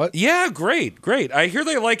markets? What? Yeah, great. I hear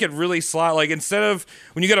they like it really slight. Like instead of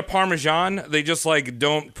when you get a Parmesan, they just like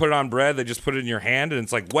don't put it on bread. They just put it in your hand, and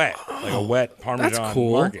it's like wet, like a wet Parmesan. That's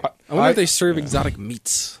cool. Market. I wonder if they serve exotic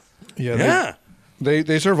meats. Yeah. Yeah.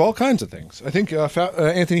 They serve all kinds of things. I think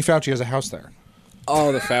Anthony Fauci has a house there.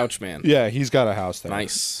 Oh, the Fauci man. Yeah, he's got a house there.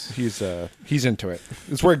 Nice. He's into it.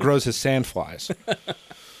 It's where he grows his sandflies.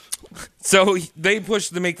 So they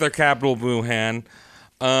pushed to make their capital Wuhan.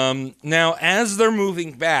 Now, as they're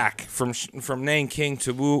moving back from Nanking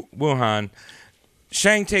to Wuhan,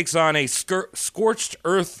 Chiang takes on a scorched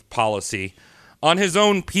earth policy on his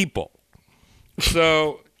own people.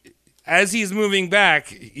 So, as he's moving back,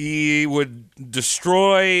 he would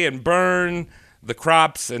destroy and burn the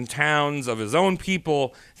crops and towns of his own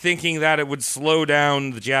people, thinking that it would slow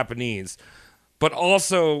down the Japanese. But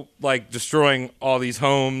also, like, destroying all these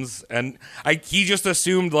homes. And he just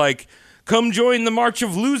assumed, like, come join the March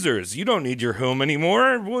of Losers. You don't need your home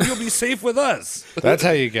anymore. Well, you'll be safe with us. That's how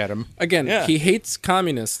you get him. Again, Yeah. he hates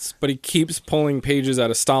communists, but he keeps pulling pages out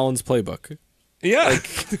of Stalin's playbook. Yeah.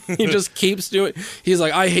 He just keeps doing. He's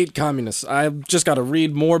like, I hate communists. I've just got to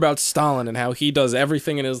read more about Stalin and how he does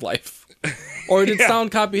everything in his life. Or did Stalin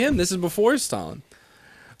copy him? This is before Stalin.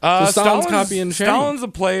 So Stalin's copying Chiang. Stalin's a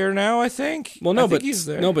player now, I think. Well, no, I think but he's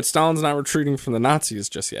there. no, but Stalin's not retreating from the Nazis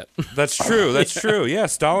just yet. That's true. That's true. Yeah,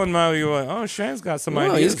 Stalin might be like, oh, Chiang's got some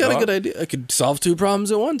Well, ideas. he's got a Doc." good idea. I could solve two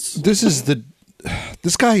problems at once.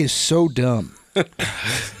 This guy is so dumb.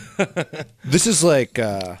 This is like,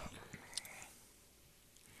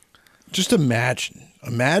 just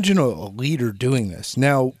imagine a leader doing this.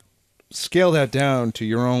 Now, scale that down to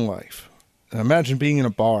your own life. Imagine being in a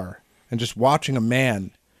bar and just watching a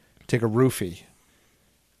man take a roofie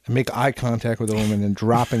and make eye contact with a woman and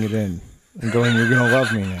dropping it in and going, "You're going to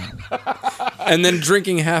love me now." And then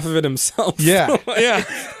drinking half of it himself. Yeah. Yeah.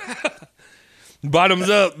 Bottoms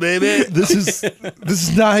up, baby. This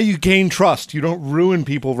is not how you gain trust. You don't ruin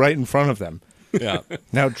people right in front of them. Yeah.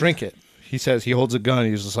 Now drink it. He says he holds a gun.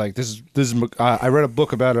 He's just like, this is. I read a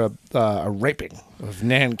book about a raping of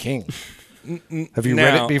Nanking. Have you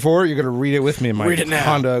read Now- it before? You're going to read it with me in my Read it now.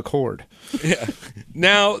 Honda Accord.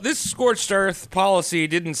 Now, this scorched earth policy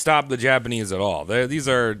didn't stop the Japanese at all. These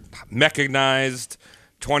are mechanized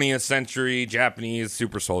 20th century Japanese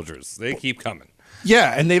super soldiers. They keep coming.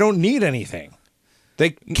 Yeah, and they don't need anything.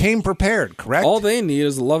 They came prepared, correct? All they need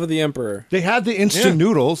is the love of the emperor. They had the instant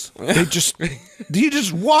noodles. They just you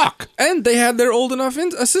just walk. And they had their old enough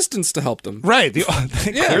assistants to help them. Right.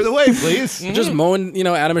 Clear the way, please. Just mowing,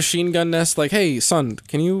 at a machine gun nest, like, hey, son,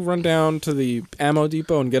 can you run down to the ammo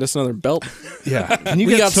depot and get us another belt? Yeah. Can you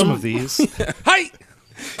We get got some some- of these? Hi!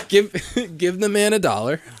 Give the man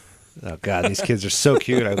 $1. Oh God, these kids are so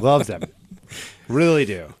cute. I love them. Really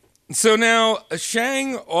do. So now,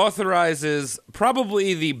 Chiang authorizes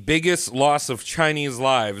probably the biggest loss of Chinese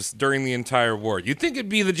lives during the entire war. You'd think it'd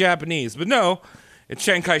be the Japanese, but no, it's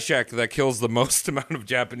Chiang Kai-shek that kills the most amount of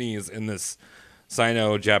Japanese in this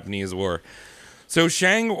Sino-Japanese war. So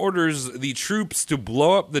Chiang orders the troops to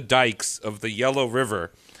blow up the dikes of the Yellow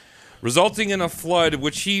River, resulting in a flood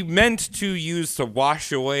which he meant to use to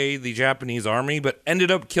wash away the Japanese army, but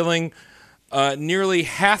ended up killing nearly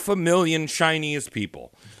 500,000 Chinese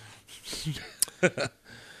people.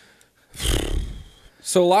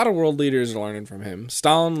 So a lot of world leaders are learning from him.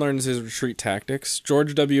 Stalin learns his retreat tactics.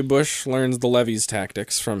 George W. Bush learns the levees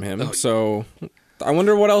tactics from him. So I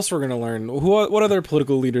wonder what else we're going to learn. What other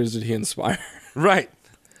political leaders did he inspire? Right.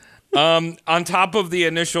 On top of the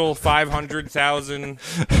initial 500,000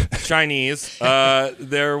 Chinese,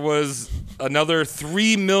 there was another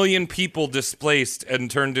 3 million people displaced and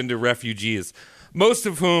turned into refugees, most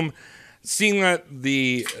of whom, seeing that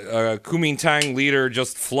the Kuomintang leader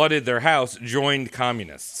just flooded their house, joined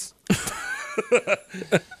communists.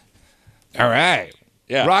 All right.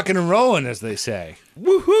 Yeah. Rocking and rolling, as they say.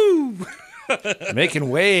 Woohoo! Making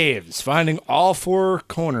waves, finding all four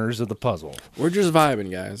corners of the puzzle. We're just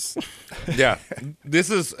vibing, guys. Yeah. This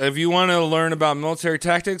is, if you want to learn about military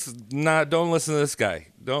tactics, don't listen to this guy.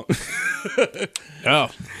 Don't. No,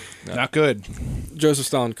 not good. Joseph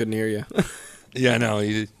Stalin couldn't hear you. Yeah, no,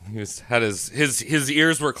 he had his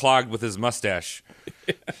ears were clogged with his mustache.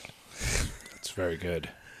 It's very good.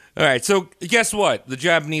 All right, so guess what? The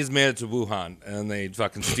Japanese made it to Wuhan, and they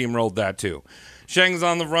fucking steamrolled that too. Shang's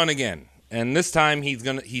on the run again, and this time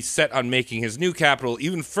he's set on making his new capital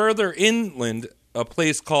even further inland, a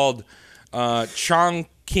place called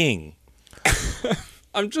Chongqing.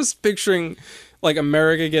 I'm just picturing like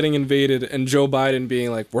America getting invaded and Joe Biden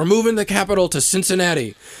being like, "We're moving the capital to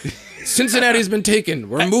Cincinnati. Cincinnati's been taken.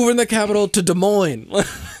 We're moving the capital to Des Moines."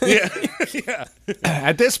 Yeah.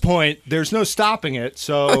 At this point, there's no stopping it,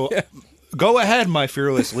 so go ahead, my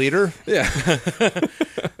fearless leader.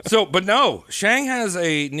 So, but no, Shang has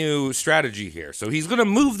a new strategy here. So he's going to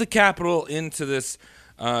move the capital into this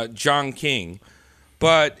Chongqing,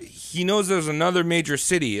 but he knows there's another major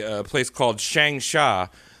city, a place called Changsha,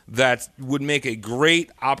 that would make a great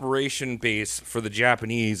operation base for the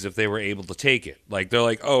Japanese if they were able to take it. Like, they're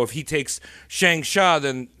like, oh, if he takes Changsha,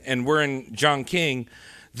 then and we're in Chongqing,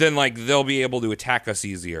 then like they'll be able to attack us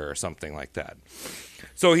easier or something like that.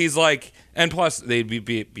 So he's like, and plus they'd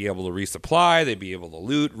be able to resupply, they'd be able to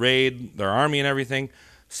loot, raid their army and everything.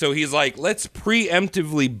 So he's like, let's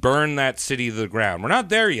preemptively burn that city to the ground. We're not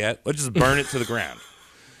there yet. Let's just burn it to the ground.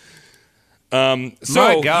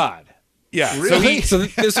 My God. Yeah. Really? So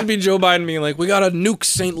this would be Joe Biden being like, "We got to nuke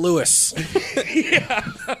St. Louis."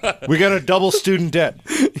 We got a double student debt.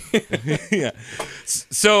 Yeah.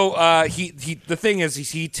 So he the thing is,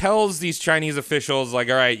 he tells these Chinese officials, like,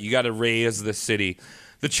 all right, you got to raise this city.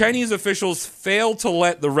 The Chinese officials fail to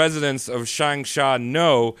let the residents of Changsha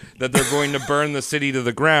know that they're going to burn the city to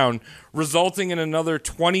the ground, resulting in another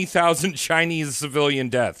 20,000 Chinese civilian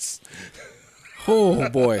deaths. Oh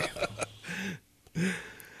boy.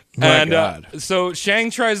 My God. So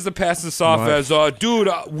Shang tries to pass this off as, dude,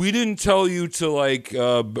 we didn't tell you to like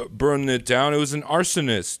burn it down. It was an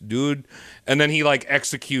arsonist, dude. And then he like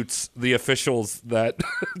executes the officials that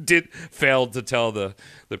failed to tell the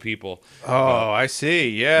people. Oh, I see.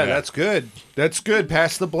 Yeah, that's good. That's good.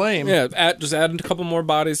 Pass the blame. Yeah, just add a couple more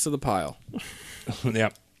bodies to the pile. Yeah.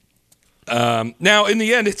 Now, in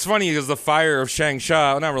the end, it's funny because the fire of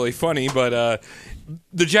Changsha, not really funny, but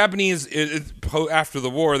the Japanese, after the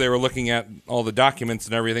war, they were looking at all the documents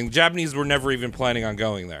and everything. The Japanese were never even planning on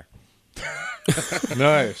going there.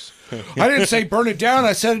 Nice. I didn't say burn it down.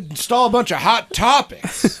 I said install a bunch of hot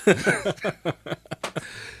topics.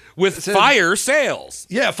 With fire sales.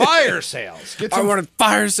 Yeah, fire sales. Get I some, wanted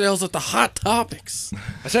fire sales at the Hot Topics.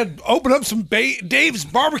 I said open up some Dave's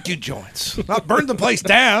barbecue joints. Not burn the place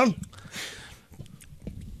down.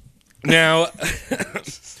 Now,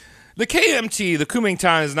 the KMT, the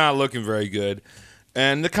Kuomintang, is not looking very good.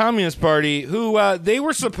 And the Communist Party, who they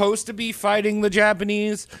were supposed to be fighting the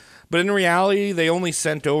Japanese, but in reality, they only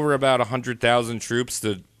sent over about 100,000 troops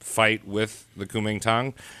to fight with the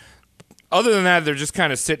Kuomintang. Other than that, they're just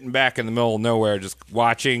kind of sitting back in the middle of nowhere, just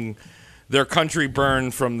watching their country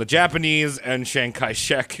burn from the Japanese and Chiang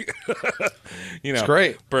Kai-shek. It's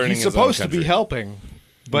great. Burning He's his supposed own to be country. helping,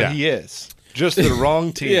 but Yeah. he is. Just the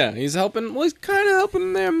wrong team. Yeah, he's helping. Well, he's kind of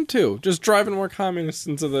helping them too. Just driving more communists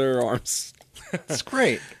into their arms. It's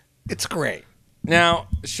great. It's great. Now,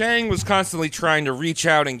 Shang was constantly trying to reach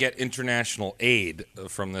out and get international aid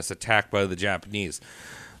from this attack by the Japanese.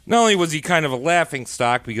 Not only was he kind of a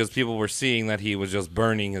laughingstock because people were seeing that he was just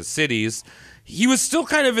burning his cities, he was still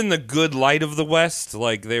kind of in the good light of the West.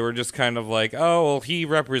 Like, they were just kind of like, oh, well, he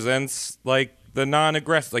represents, like, the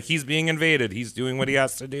non-aggressive. Like, he's being invaded. He's doing what he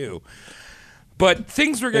has to do. But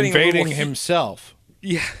things were getting Invading a little himself.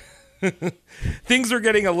 Yeah. Things were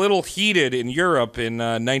getting a little heated in Europe in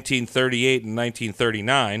 1938 and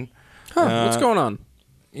 1939. What's going on?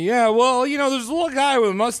 Yeah, well, there's a little guy with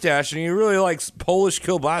a mustache, and he really likes Polish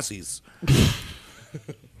kielbasis.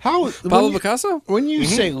 How Pablo Picasso? When you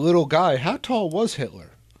say little guy, how tall was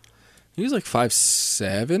Hitler? He was like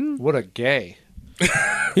 5'7". What a gay.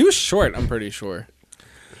 He was short, I'm pretty sure.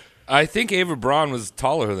 I think Eva Braun was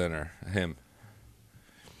taller than him.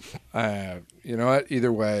 You know what?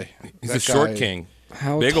 Either way, He's that a short guy- king.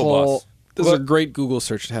 How Bagel tall? Boss. This is a great Google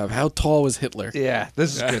search to have. How tall was Hitler? Yeah,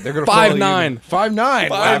 this is good. They're gonna 5'9". 5'9".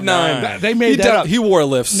 5'9". They made that up. He wore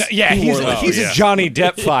lifts. Yeah, He he's wore lifts. a Johnny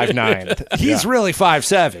Depp 5'9". He's really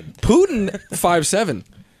 5'7". Putin 5'7".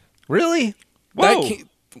 Really? Whoa.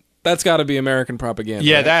 That's got to be American propaganda.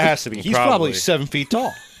 Yeah, right? that has to be. He's probably 7 feet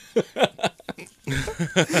tall.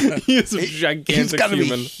 He's a gigantic He's got to be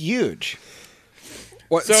human. huge.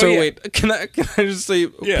 What, So, so yeah. wait, can I just say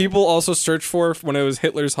Yeah. people also search for when it was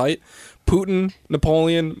Hitler's height? Putin,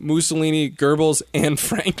 Napoleon, Mussolini, Goebbels, and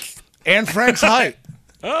Frank. And Frank's height.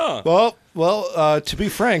 Oh. Well. To be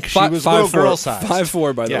frank, she was little 5'4", girl size.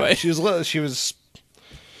 5'4", by the Yeah, way. she was little. She was.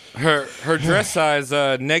 Her dress size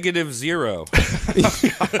 -0.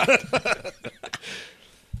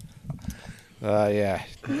 Yeah.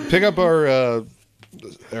 Pick up our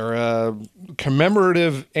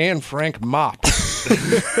commemorative Anne Frank mop.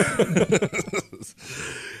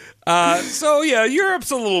 So yeah,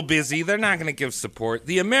 Europe's a little busy. They're not going to give support.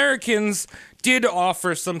 The Americans did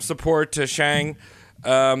offer some support to Chiang.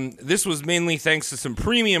 This was mainly thanks to some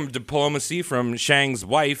premium diplomacy from Chiang's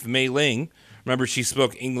wife, Mei Ling. Remember, she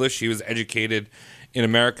spoke English. She was educated in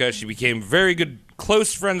America. She became very good,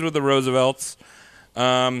 close friends with the Roosevelts.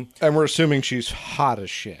 And we're assuming she's hot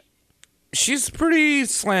as shit. She's pretty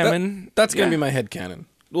slamming. That's gonna be my headcanon.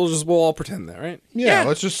 We'll all pretend that, right? Yeah, Yeah.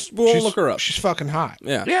 let's just. We'll she's- look her up. She's fucking hot.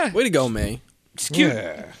 Yeah. Yeah. Way to go, May. She's cute.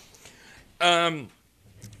 Yeah.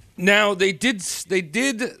 Now they did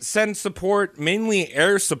send support, mainly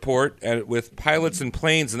air support, with pilots and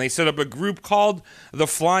planes, and they set up a group called the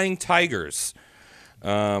Flying Tigers,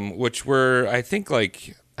 which were I think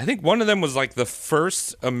one of them was like the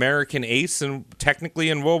first American ace, and technically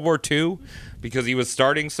in World War II, because he was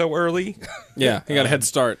starting so early. Yeah, he got a head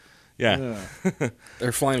start. Yeah,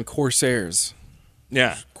 They're flying Corsairs.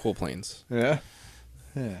 yeah. Cool planes. Yeah.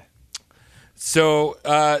 Yeah. So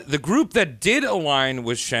the group that did align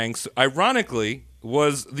with Shanks, ironically,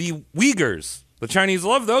 was the Uyghurs. The Chinese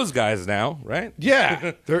love those guys now, right?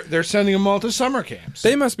 Yeah. They're sending them all to summer camps.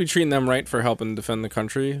 They must be treating them right for helping defend the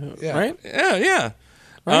country, Yeah. right? Yeah, yeah.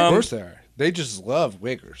 Of course they are. They just love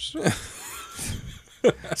Uyghurs.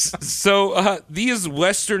 So these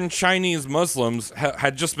Western Chinese Muslims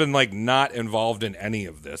had just been like not involved in any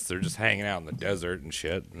of this. They're just hanging out in the desert and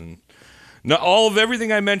shit. And all of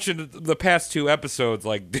everything I mentioned the past 2 episodes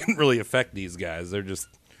like didn't really affect these guys. They're just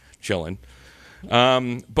chilling.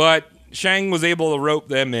 But Shang was able to rope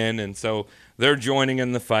them in, and so they're joining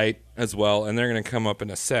in the fight as well. And they're going to come up in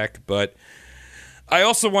a sec. But I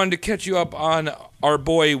also wanted to catch you up on our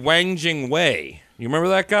boy Wang Jingwei. You remember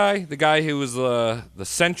that guy? The guy who was the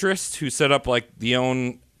centrist who set up like the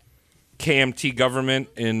own KMT government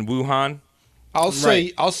in Wuhan? I'll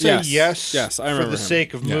say yes. Yes, I for remember the him.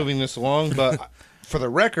 sake of moving this along, but for the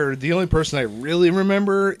record, the only person I really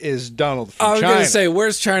remember is Donald from I was China. going to say,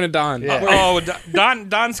 where's China Don? Yeah. Oh,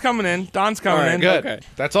 Don's coming in. Don's coming All right, in. Good. Okay.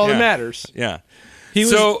 That's all Yeah. that matters. Yeah. He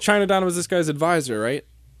was So- China Don was this guy's advisor, right?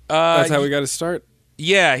 That's how we got to start.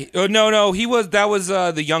 Yeah. No. That was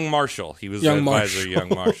the young marshal. He was Young the advisor, Marshal. young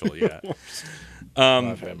marshal. Yeah.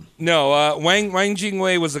 Love him. No, Wang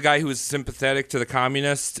Jingwei was the guy who was sympathetic to the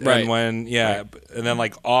communists, Right. and and then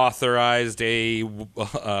like authorized a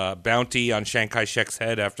bounty on Chiang Kai-shek's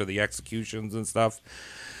head after the executions and stuff.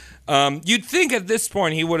 You'd think at this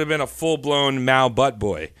point he would have been a full-blown Mao butt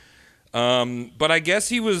boy, but I guess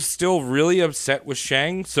he was still really upset with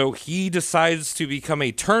Chiang, so he decides to become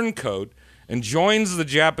a turncoat and joins the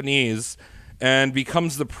Japanese and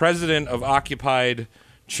becomes the president of occupied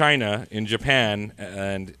China in Japan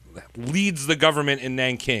and leads the government in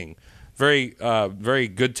Nanking. Very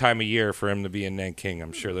good time of year for him to be in Nanking.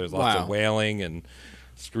 I'm sure there's lots Wow. of wailing and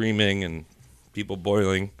screaming and people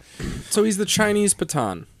boiling. So he's the Chinese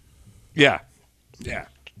Pathan. Yeah.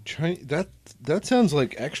 That sounds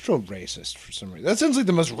like extra racist for some reason. That sounds like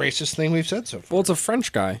the most racist thing we've said so far. Well, it's a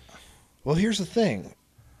French guy. Well, here's the thing.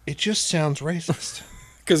 It just sounds racist.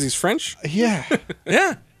 Because he's French? Yeah.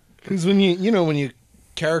 Yeah. Because when you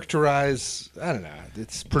characterize, I don't know,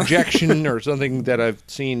 it's projection or something that I've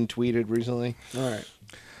seen tweeted recently. All right.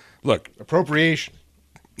 Look, Appropriation.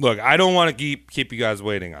 I don't want to keep you guys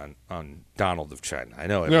waiting on Donald of China. I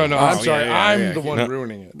know. No, I'm Oh, sorry. yeah, I'm yeah. the one No.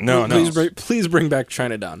 ruining it. No. Please bring back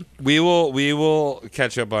China Don. We will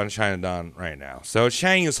catch up on China Don right now. So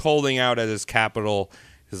Chiang is holding out at his capital,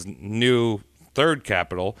 his new third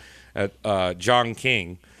capital at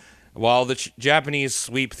Zhongking, while the Japanese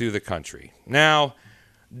sweep through the country. Now,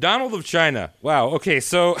 Donald of China. Wow. Okay,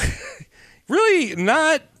 so really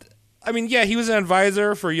not. I mean, yeah, he was an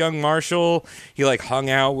advisor for young Marshall. He like hung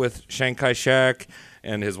out with Chiang Kai-shek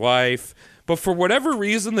and his wife, But for whatever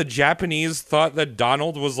reason, the Japanese thought that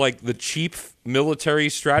Donald was like the chief military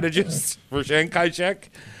strategist for Chiang Kai-shek.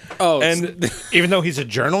 Oh, And Even though he's a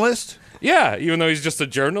journalist? yeah, even though he's just a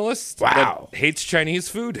journalist Wow. that hates Chinese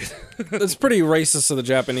food. it's pretty racist of the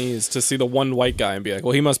Japanese to see the one white guy and be like,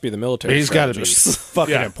 well, he must be the military. He's got to be strategist.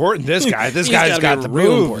 fucking Yeah. important, this guy. This He's guy's gotta got be the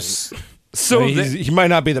real moves. So He might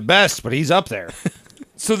not be the best, but he's up there.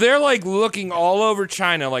 So they're like looking all over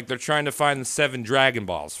China, like they're trying to find the 7 Dragon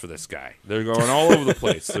Balls for this guy. They're going all over the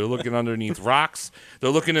place. They're looking underneath rocks.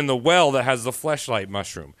 They're looking in the well that has the fleshlight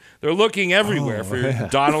mushroom. They're looking everywhere for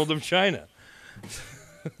Donald of China.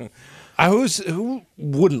 Who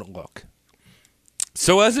wouldn't look?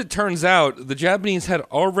 So as it turns out, the Japanese had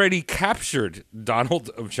already captured Donald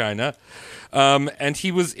of China, and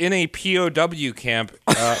he was in a POW camp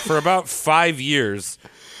for about 5 years.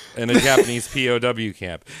 In a Japanese POW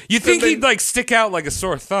camp. You think he'd like stick out like a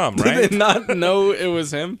sore thumb, Did right? they not know it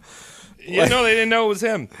was him? Yeah, no, they didn't know it was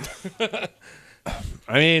him.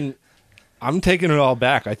 I mean, I'm taking it all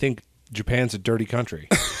back. I think Japan's a dirty country.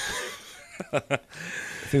 I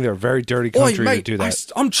think they're a very dirty country to do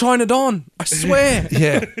that. I'm China Don. I swear.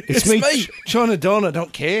 Yeah, it's me, me. China Don. I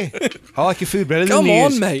don't care. I like your food better than Come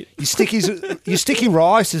yours. on, mate. Your sticky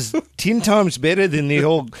rice is 10 times better than the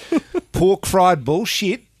old pork fried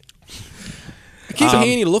bullshit. I keep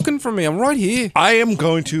hearing you looking for me. I'm right here. I am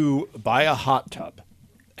going to buy a hot tub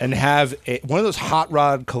and have one of those hot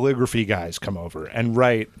rod calligraphy guys come over and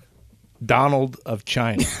write Donald of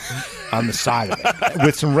China on the side of it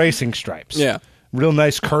with some racing stripes. Yeah. Real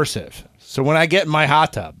nice cursive. So when I get in my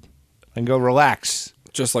hot tub and go relax,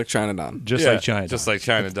 Just like China Don. just Yeah, like China. just like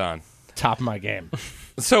China Don. top of my game.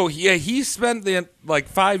 So yeah, he spent the like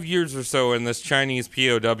 5 years or so in this Chinese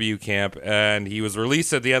POW camp, and he was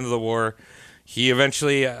released at the end of the war. He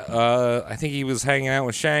eventually, I think he was hanging out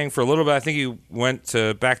with Chiang for a little bit. I think he went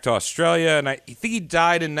back to Australia, and I think he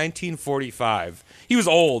died in 1945. He was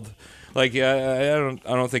old. Like I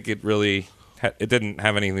don't think it really it didn't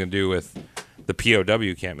have anything to do with the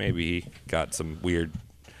POW camp. Maybe he got some weird,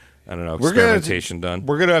 I don't know, experimentation done.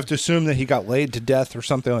 We're gonna have to assume that he got laid to death or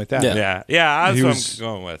something like that. Yeah. Yeah, that's He what was- I'm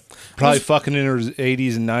going with. Probably fucking in his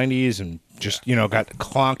 80s and 90s and just, got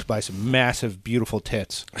clonked by some massive, beautiful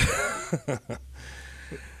tits.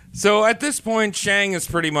 So at this point, Chiang is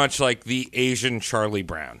pretty much like the Asian Charlie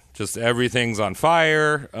Brown. Just everything's on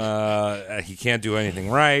fire. He can't do anything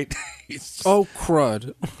right. He's just- Oh,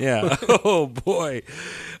 crud. yeah. Oh boy.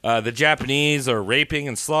 The Japanese are raping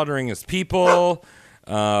and slaughtering his people.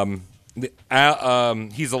 He's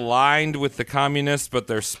aligned with the communists, but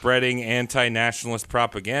they're spreading anti-nationalist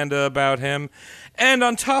propaganda about him. And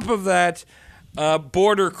on top of that,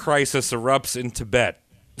 border crisis erupts in Tibet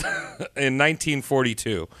in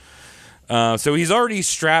 1942. So he's already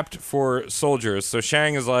strapped for soldiers. So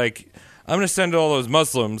Chiang is like, I'm going to send all those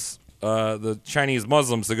Muslims, the Chinese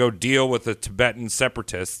Muslims, to go deal with the Tibetan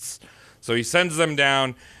separatists. So he sends them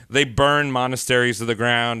down. They burn monasteries to the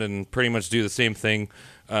ground and pretty much do the same thing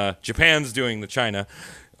Japan's doing to China.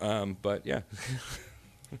 But yeah.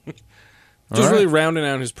 Just really rounding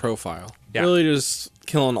out his profile. Yeah. Really just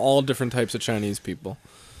killing all different types of Chinese people.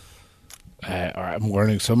 All right, I'm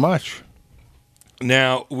learning so much.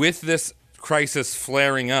 Now, with this crisis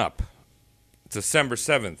flaring up, December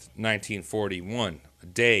 7th, 1941, a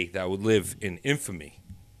day that would live in infamy.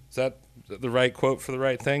 Is that the right quote for the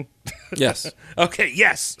right thing? Yes. Okay,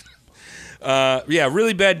 yes. Yeah,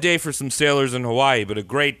 really bad day for some sailors in Hawaii, but a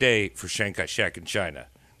great day for Chiang Kai-shek in China.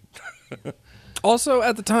 Also,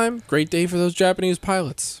 at the time, great day for those Japanese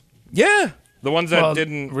pilots. Yeah, the ones that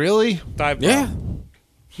didn't Really? dive bomb. Yeah.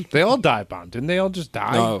 They all dive bombed. Didn't they all just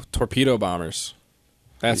die? No, torpedo bombers.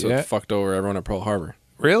 That's Yeah. what fucked over everyone at Pearl Harbor.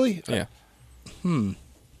 Really? Yeah.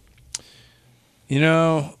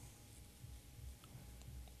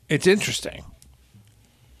 It's interesting.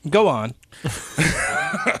 Go on.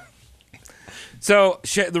 So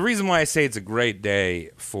the reason why I say it's a great day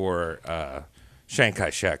for Chiang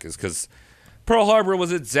Kai-shek is because Pearl Harbor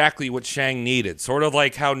was exactly what Chiang needed. Sort of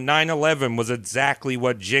like how 9/11 was exactly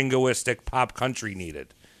what jingoistic pop country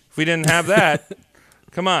needed. If we didn't have that,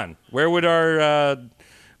 come on, where would our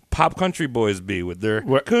pop country boys be with their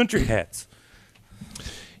country hats?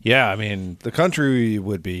 Yeah, I mean, the country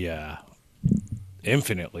would be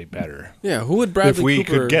infinitely better Yeah, who would Bradley if we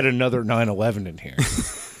Cooper... could get another 9/11 in here.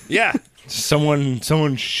 Yeah.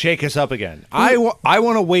 Someone shake us up again. I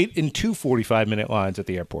want to wait in 2 45-minute lines at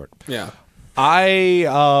the airport. Yeah. I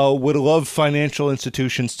would love financial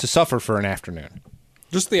institutions to suffer for an afternoon.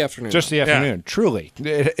 Just the afternoon. Just the afternoon. Truly.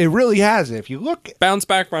 It really has. If you look... Bounce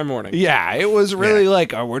back by morning. Yeah, it was really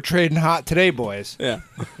like, oh, we're trading hot today, boys. Yeah.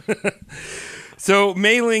 So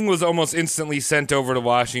Mei Ling was almost instantly sent over to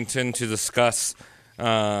Washington to discuss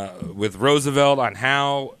with Roosevelt on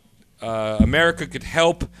how America could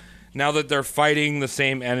help now that they're fighting the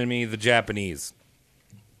same enemy, the Japanese.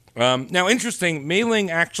 Now, interesting, Mei Ling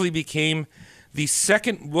actually became the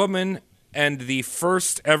second woman and the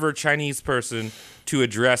first ever Chinese person to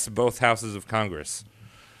address both houses of Congress.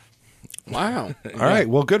 Wow. All right.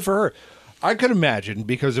 Well, good for her. I could imagine,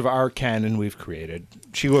 because of our canon we've created,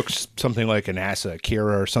 she looks something like an Asa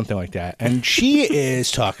Akira or something like that. And she is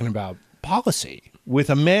talking about policy with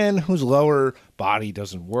a man whose lower body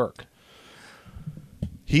doesn't work.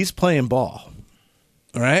 He's playing ball.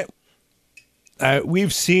 All right?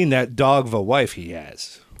 We've seen that dog of a wife he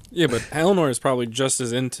has. Yeah, but Eleanor is probably just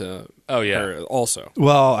as into her also.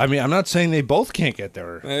 Well, I mean, I'm not saying they both can't get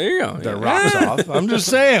their There you go. their rocks off. I'm just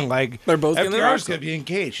saying, like, They're both getting their FDR's rocks gonna off. be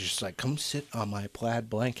engaged. She's just like, come sit on my plaid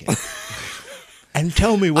blanket and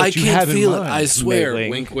tell me what I you can't have in feel it. mind. I swear. Mei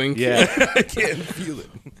Ling. Wink, wink. Yeah. I can't feel it.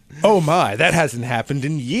 Oh my, that hasn't happened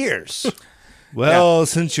in years. Well,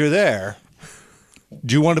 since you're there,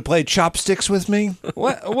 do you want to play chopsticks with me?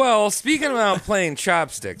 Well, speaking about playing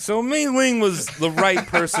chopsticks, so Mei Ling was the right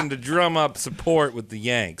person to drum up support with the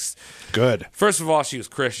Yanks. Good. First of all, she was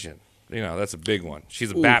Christian. You know, that's a big one.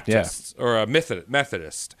 She's a Baptist or a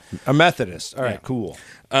Methodist. A Methodist. All right, cool.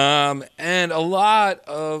 And a lot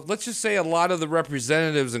of the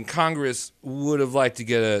representatives in Congress would have liked to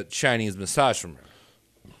get a Chinese massage from her.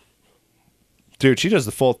 Dude, she does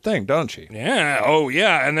the full thing, doesn't she? Yeah. Oh,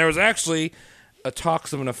 yeah. And there was actually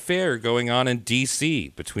talks of an affair going on in D.C.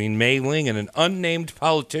 between Mei Ling and an unnamed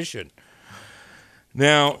politician.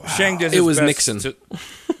 Now, Shang did his It was best Nixon. to-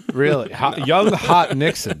 Really? Young, hot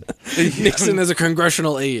Nixon. Nixon as a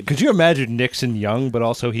congressional aide. Could you imagine Nixon young, but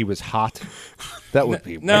also he was hot? That would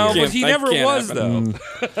be No, weird. but he That never can't was, happen.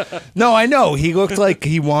 though. No, I know. He looked like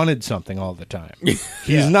he wanted something all the time.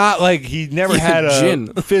 He's not like he never had a Gin.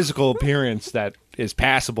 physical appearance that is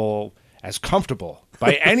passable as comfortable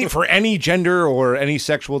by for any gender or any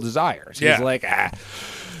sexual desires. He's Yeah.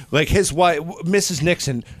 like his wife, Mrs.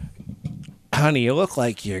 Nixon. Honey, you look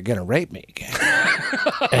like you're gonna rape me again,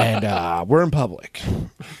 and we're in public.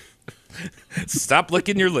 Stop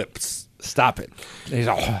licking your lips. Stop it. He's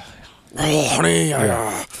all, Oh, honey,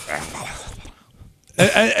 and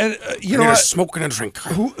you know I what? smoking and drink.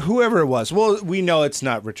 Whoever it was, well, we know it's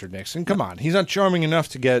not Richard Nixon. Come on, he's not charming enough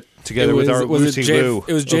to get together with our was it Lucy Liu.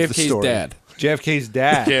 It was of the JFK's story. dad. JFK's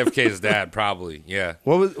dad. JFK's dad, probably. Yeah.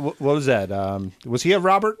 What was that? Was he a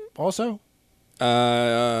Robert also?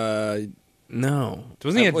 No.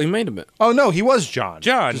 Wasn't he a- Well, he made a bit. Oh no, he was John.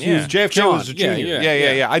 John, He was, yeah. JFK John, was a yeah, junior.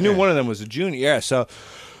 yeah, Yeah. I knew one of them was a junior. Yeah, so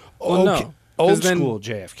Well, no, okay, 'cause old then- school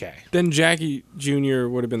JFK. Then Jackie Jr.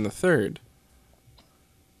 would have been the third.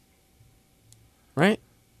 Right?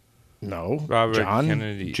 No, Robert John,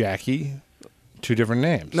 Kennedy. Jackie, two different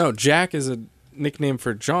names. No, Jack is a nickname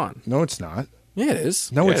for John. No, it's not. Yeah, it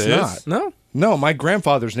is. No, Yeah, it's it is. not. No? No, my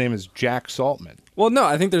grandfather's name is Jack Saltman. Well, no,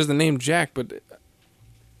 I think there's the name Jack, but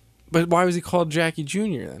why was he called Jackie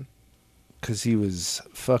Jr. then? Because he was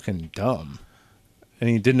fucking dumb, and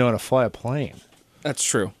he didn't know how to fly a plane. That's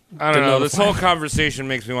true. I don't know. This whole conversation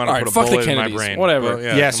makes me want to All right, put a fuck the bullet in my Kennedys. brain. Whatever. But,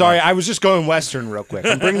 Yeah, come sorry, on. I was just going Western real quick.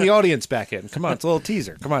 I'm bringing the audience back in. Come on, it's a little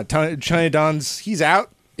teaser. Come on, China Don's, he's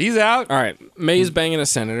out. He's out. All right, May's banging a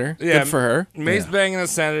senator. Yeah, Good for her. May's banging a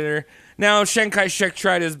senator. Now, Chiang Kai-shek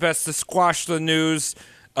tried his best to squash the news.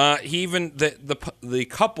 He even the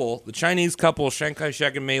couple, the Chinese couple, Chiang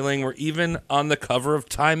Kai-shek and Mei Ling, were even on the cover of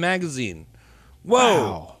Time magazine. Whoa!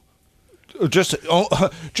 Wow. Just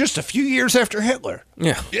a few years after Hitler.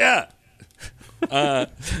 Yeah. Yeah.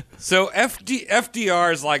 So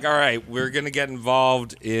FDR is like, all right, we're gonna get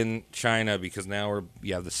involved in China because now we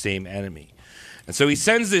have the same enemy, and so he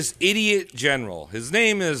sends this idiot general. His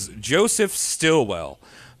name is Joseph Stilwell,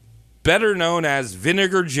 better known as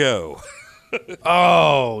Vinegar Joe.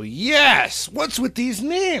 Oh, yes. What's with these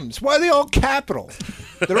names? Why are they all capital?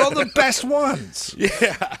 They're all the best ones.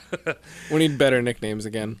 We need better nicknames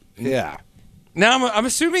again. Yeah. Now I'm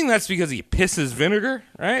assuming that's because he pisses vinegar,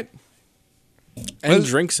 right? And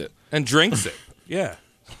drinks it. And drinks it. Yeah.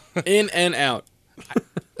 In and out.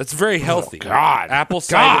 That's very healthy. God.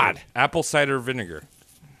 Apple cider vinegar.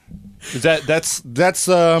 Is that's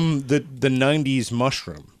the 90s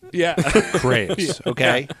mushroom Yeah. craze,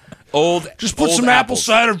 okay? Just put old some apple apples.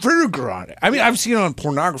 cider vinegar on it. I mean, I've seen it on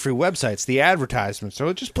pornography websites, the advertisements.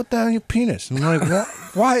 So just put that on your penis. And I'm like,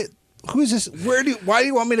 why? Who is this? Why do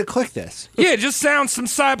you want me to click this? Yeah, just sound some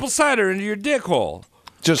apple cider into your dick hole.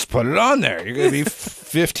 Just put it on there. You're gonna be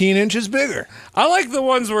 15 inches bigger. I like the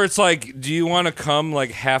ones where it's like, do you want to come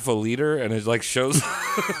like half a liter? And it like shows.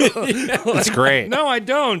 That's great. No, I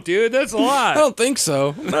don't, dude. That's a lot. I don't think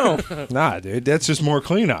so. No. Nah, dude, that's just more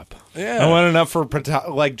cleanup. Yeah. I want enough for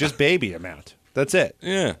like just baby amount. That's it.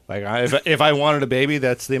 Yeah. Like if I wanted a baby,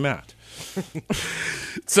 that's the amount.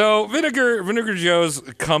 So Vinegar Joe's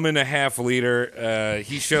come in a half liter.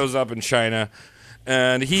 He shows up in China,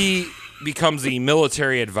 and he becomes the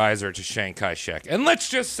military advisor to Chiang Kai-shek. And let's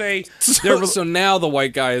just say, So now the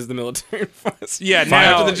white guy is the military advisor. Yeah,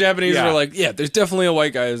 now After the Japanese yeah. were like, yeah, there's definitely a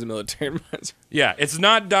white guy as a military advisor. Yeah, it's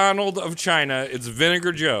not Donald of China. It's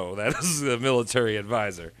Vinegar Joe that is the military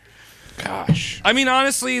advisor. Gosh. I mean,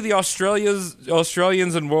 honestly, the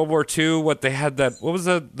Australians in World War II, what was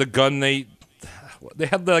the gun they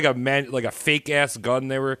had like a fake ass gun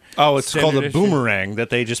they were. Oh, it's called a sending to- boomerang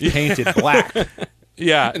that they just painted black.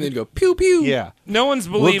 Yeah, And then go pew pew. Yeah. no one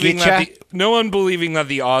believing get that ya.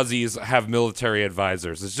 the Aussies have military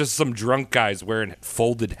advisors. It's just some drunk guys wearing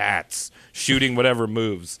folded hats shooting whatever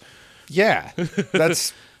moves. Yeah.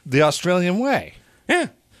 That's the Australian way. Yeah.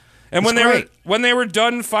 And That's great. when they were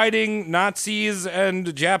done fighting Nazis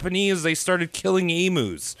and Japanese, they started killing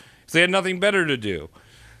emus. 'Cause they had nothing better to do.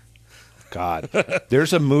 God.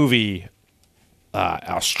 There's a movie,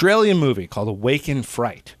 Australian movie called Awaken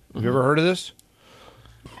Fright. Have you ever heard of this?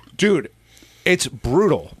 Dude, it's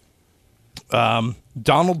brutal.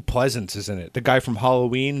 Donald Pleasance is in it. The guy from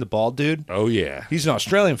Halloween, the bald dude. Oh yeah. He's an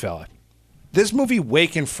Australian fella. This movie,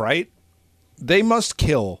 Waken Fright, they must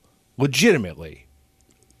kill legitimately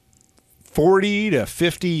 40 to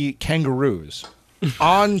 50 kangaroos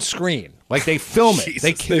on screen. Like they film it. Jesus.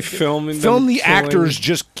 They film the killing- actors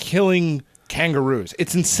just killing kangaroos.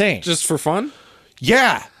 It's insane. Just for fun?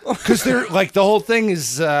 Yeah, because they're like the whole thing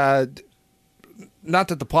is not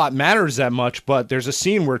that the plot matters that much, but there's a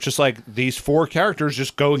scene where it's just like these four characters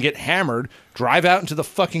just go and get hammered, drive out into the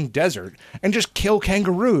fucking desert, and just kill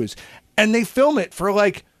kangaroos, and they film it for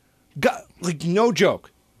like no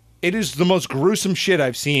joke. It is the most gruesome shit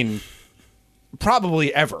I've seen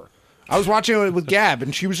probably ever. I was watching it with Gab,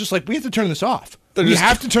 and she was just like, "We have to turn this off. We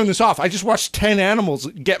have to turn this off." I just watched 10 animals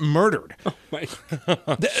get murdered.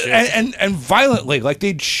 And violently. Like,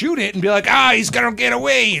 they'd shoot it and be like, he's gonna get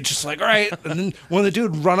away. It's just like, all right. And then one of the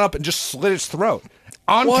dude would run up and just slit his throat.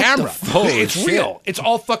 On camera. It's real. It's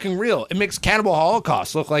all fucking real. It makes Cannibal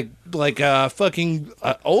Holocaust look like fucking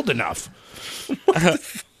old enough.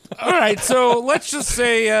 All right, so let's just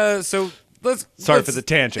say Sorry for the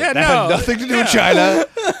tangent. Yeah, That no. had nothing to do with China.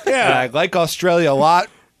 Yeah. And I like Australia a lot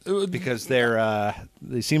because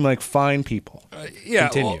they seem like fine people. Yeah,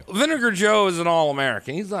 Continue. well, Vinegar Joe is an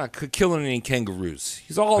all-American. He's not killing any kangaroos.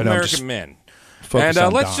 He's all-American just men. focus And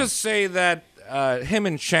on let's Don. just say that him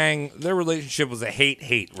and Chang, their relationship was a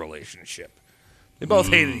hate-hate relationship. They both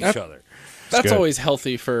hated each other. That's good. always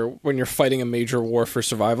healthy for when you're fighting a major war for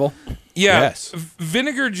survival. Yeah, Yes.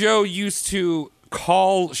 Vinegar Joe used to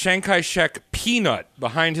call Chiang Kai-shek Peanut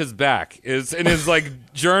behind his back. In his like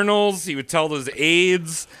journals, he would tell his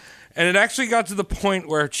aides, and it actually got to the point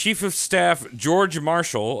where Chief of Staff George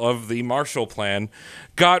Marshall of the Marshall Plan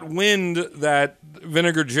got wind that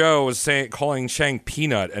Vinegar Joe was calling Chiang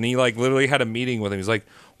Peanut, and he like literally had a meeting with him. He's like,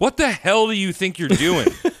 "What the hell do you think you're doing?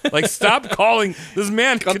 Like, stop calling this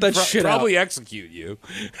man. Cut Could that shit probably execute you."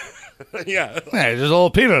 Yeah. Hey, there's a little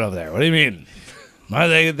peanut over there. What do you mean? Why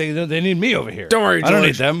they need me over here. Don't worry, George. I don't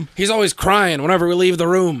need them. He's always crying whenever we leave the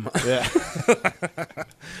room.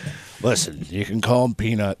 Listen, you can call him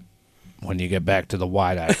Peanut when you get back to the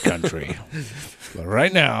wide-eyed country. But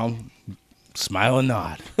right now, smile and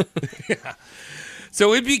nod.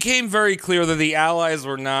 So it became very clear that the Allies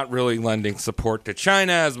were not really lending support to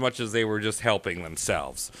China as much as they were just helping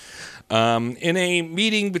themselves. In a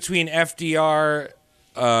meeting between FDR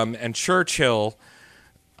and Churchill,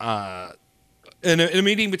 in a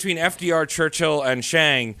meeting between FDR, Churchill, and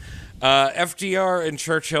Chiang, FDR and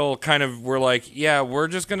Churchill kind of were like, yeah, we're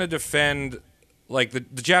just going to defend, like the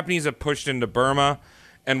Japanese have pushed into Burma,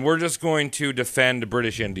 and we're just going to defend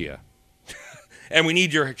British India. And we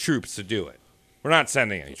need your troops to do it. We're not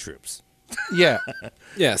sending any troops. Yeah.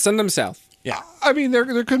 Yeah, send them south. Yeah. I mean, there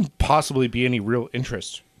couldn't possibly be any real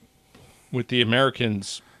interest with the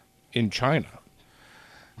Americans in China.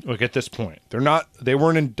 Like, at this point. They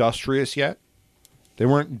weren't industrious yet.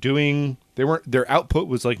 Their output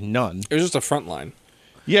was like none. It was just a front line.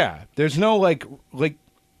 Yeah, there's no like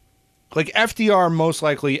FDR most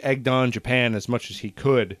likely egged on Japan as much as he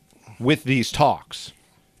could with these talks.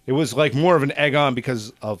 It was like more of an egg on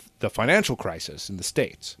because of the financial crisis in the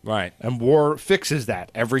States. Right. And war fixes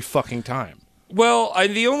that every fucking time. Well,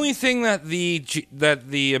 the only thing that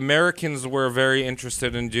the Americans were very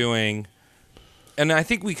interested in doing, and I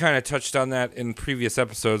think we kind of touched on that in previous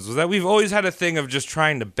episodes, was that we've always had a thing of just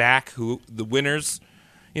trying to back the winners,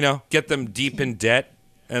 get them deep in debt,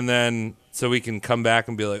 and then so we can come back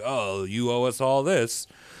and be like, oh, you owe us all this.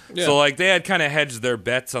 Yeah. So like they had kind of hedged their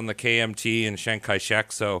bets on the KMT and Chiang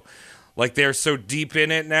Kai-shek, so like they're so deep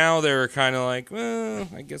in it now, they're kind of like, well,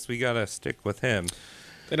 I guess we gotta stick with him.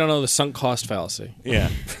 They don't know the sunk cost fallacy. Yeah.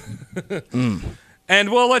 And,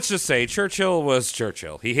 well, let's just say Churchill was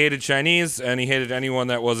Churchill. He hated Chinese, and he hated anyone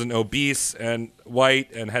that wasn't obese and white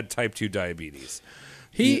and had type 2 diabetes.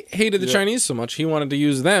 He hated the Chinese so much, he wanted to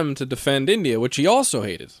use them to defend India, which he also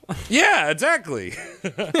hated. Yeah, exactly.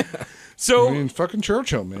 So, I mean, fucking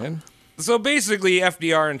Churchill, man. So, basically,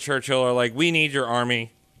 FDR and Churchill are like, we need your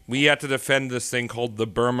army. We have to defend this thing called the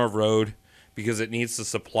Burma Road, because it needs to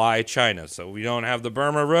supply China. So we don't have the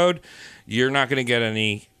Burma Road, you're not going to get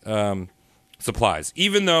any supplies.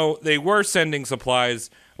 Even though they were sending supplies,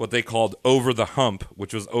 what they called over the hump,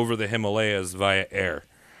 which was over the Himalayas via air.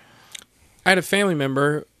 I had a family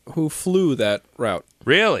member who flew that route.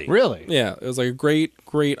 Really? Really? Yeah, it was like a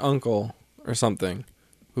great uncle or something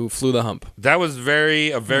who flew the hump. That was a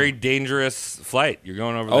very dangerous flight. You're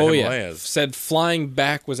going over the Himalayas. Yeah. Said flying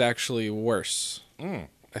back was actually worse, I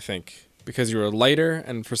think. Because you were lighter,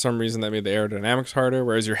 and for some reason that made the aerodynamics harder.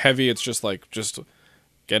 Whereas you're heavy, it's just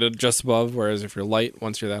get it just above. Whereas if you're light,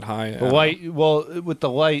 once you're that high, with the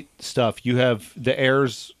light stuff, you have the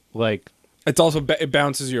air's like it's also it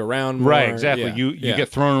bounces you around more. Right, exactly. Yeah. You get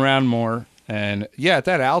thrown around more, and at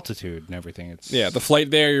that altitude and everything, it's the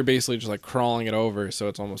flight there, you're basically just like crawling it over, so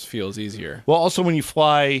it almost feels easier. Well, also when you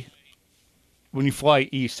fly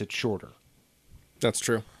east, it's shorter. That's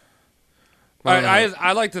true.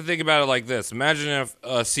 I like to think about it like this. Imagine if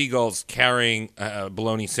a seagull's carrying a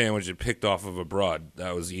bologna sandwich it picked off of a broad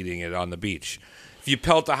that was eating it on the beach. If you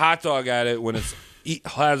pelt a hot dog at it when it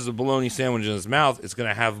has the bologna sandwich in its mouth, it's going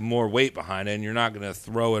to have more weight behind it, and you're not going to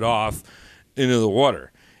throw it off into the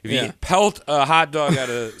water. If you pelt a hot dog at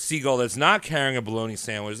a seagull that's not carrying a bologna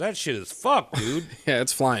sandwich, that shit is fucked, dude. Yeah,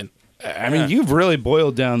 it's flying. I mean, you've really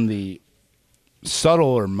boiled down the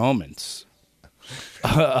subtler moments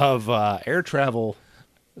of air travel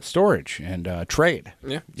storage and trade.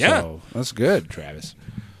 Yeah. So that's good, Travis.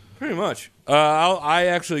 Pretty much. I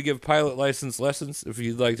actually give pilot license lessons. If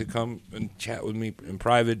you'd like to come and chat with me in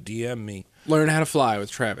private, DM me. Learn how to fly with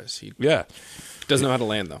Travis. He doesn't know how to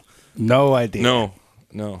land, though. No idea. No.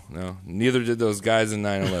 Neither did those guys in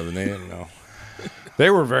 9/11. They didn't know. They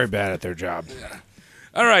were very bad at their job. Yeah.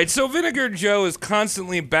 All right, so Vinegar Joe is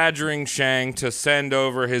constantly badgering Chiang to send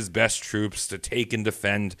over his best troops to take and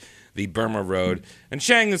defend the Burma Road. And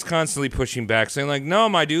Chiang is constantly pushing back, saying, like, no,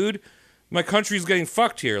 my dude, my country's getting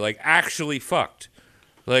fucked here. Like, actually fucked.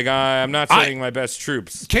 Like, I'm not sending my best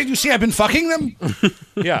troops. Can't you see I've been fucking them?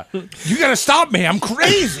 Yeah. You gotta stop me. I'm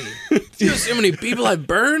crazy. Do you see how many people I've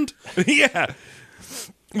burned? Yeah.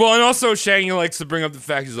 Well, and also Chiang likes to bring up the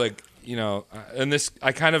fact, he's like, and this,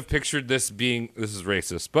 I kind of pictured this being, this is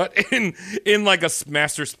racist, but in like a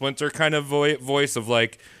Master Splinter kind of voice of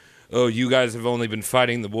like, oh, you guys have only been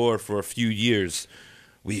fighting the war for a few years.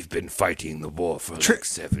 We've been fighting the war for like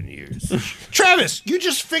 7 years. Travis, you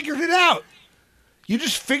just figured it out. You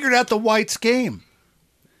just figured out the whites game.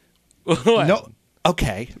 What? No,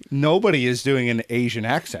 okay. Nobody is doing an Asian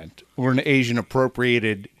accent or an Asian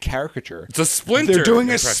appropriated caricature. It's a Splinter. They're doing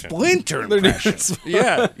impression. a Splinter impression.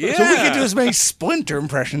 Yeah. So we can do as many Splinter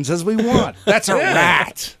impressions as we want. That's a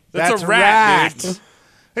rat. That's a rat, dude.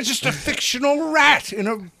 It's just a fictional rat in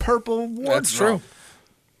a purple wardrobe. That's true.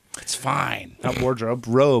 It's fine. Not wardrobe,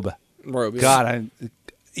 robe. Robe. God,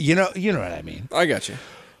 you know what I mean. I got you.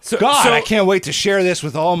 So, I can't wait to share this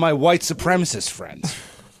with all my white supremacist friends.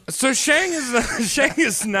 So Chiang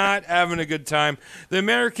is not having a good time. The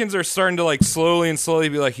Americans are starting to like slowly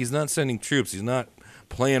be like, he's not sending troops. He's not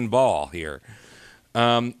playing ball here.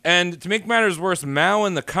 And to make matters worse, Mao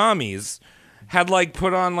and the commies had like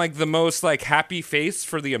put on like the most like happy face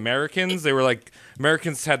for the Americans. They were like,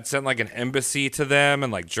 Americans had sent like an embassy to them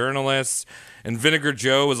and like journalists. And Vinegar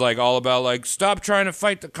Joe was like all about like, stop trying to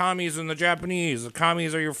fight the commies and the Japanese. The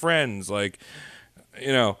commies are your friends. Like,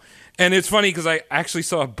 And it's funny because I actually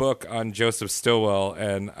saw a book on Joseph Stilwell,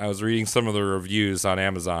 and I was reading some of the reviews on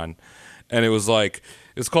Amazon, and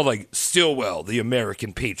it's called like Stilwell, the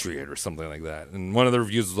American Patriot, or something like that. And one of the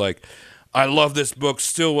reviews was like, I love this book.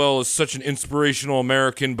 Stilwell is such an inspirational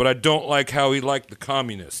American, but I don't like how he liked the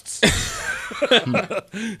communists.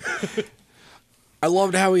 I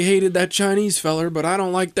loved how he hated that Chinese feller, but I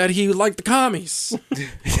don't like that he liked the commies.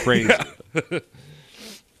 Crazy.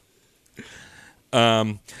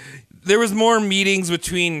 There was more meetings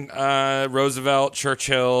between Roosevelt,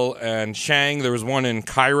 Churchill, and Chiang. There was one in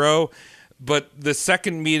Cairo, but the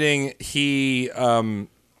second meeting, Chiang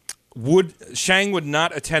would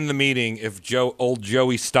not attend the meeting if old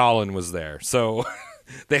Joey Stalin was there. So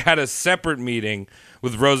they had a separate meeting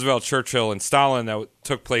with Roosevelt, Churchill, and Stalin that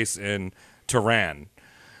took place in Tehran.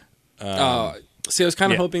 See, I was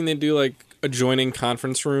kind of hoping they'd do like adjoining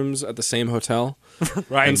conference rooms at the same hotel.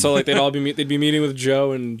 Right. And so like they'd be meeting with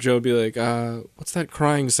Joe, and Joe would be like, what's that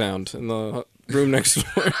crying sound in the room next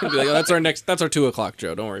door? He'd be like, oh, that's our 2:00,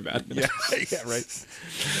 Joe. Don't worry about it. Yeah,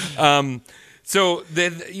 right. So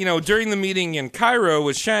then, during the meeting in Cairo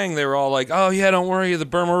with Chiang, they were all like, "Oh yeah, don't worry, the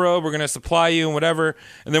Burma Road, we're gonna supply you and whatever."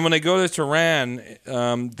 And then when they go to Tehran,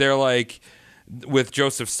 they're like, with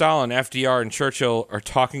Joseph Stalin, FDR, and Churchill are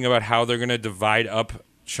talking about how they're gonna divide up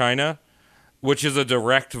China, which is a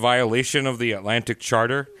direct violation of the Atlantic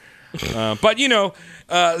Charter. But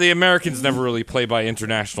the Americans never really play by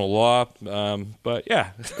international law. But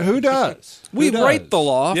yeah, Who does? We Who does? write the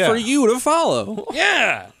law Yeah. for you to follow.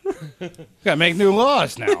 yeah. Gotta make new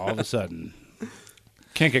laws now. All of a sudden,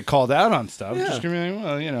 can't get called out on stuff. Just gonna be like,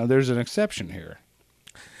 well, there's an exception here.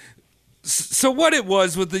 So what it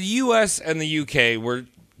was with the U.S. and the U.K. were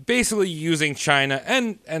basically using China,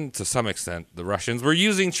 and to some extent the Russians, were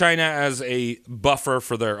using China as a buffer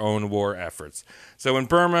for their own war efforts. So in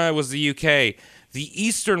Burma, it was the U.K. The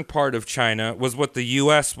eastern part of China was what the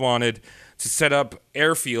U.S. wanted to set up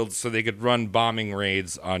airfields so they could run bombing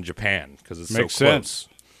raids on Japan because it's Makes so close. sense.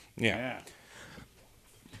 Yeah.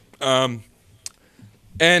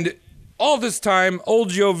 And all this time, old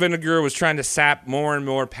Joe Vinegar was trying to sap more and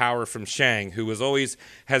more power from Chiang, who was always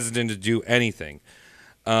hesitant to do anything.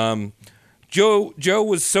 Joe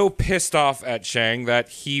was so pissed off at Chiang that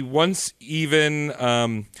he once even,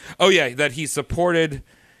 that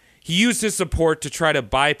he used his support to try to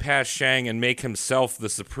bypass Chiang and make himself the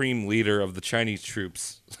supreme leader of the Chinese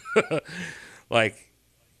troops. Like,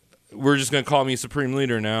 we're just going to call me supreme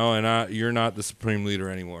leader now, and you're not the supreme leader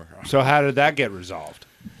anymore. So how did that get resolved?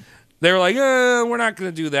 They were like, we're not going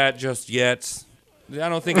to do that just yet. I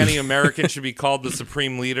don't think any American should be called the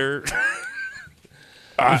supreme leader.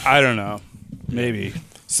 I don't know. Maybe.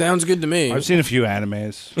 Sounds good to me. I've seen a few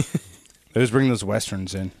animes. They just bring those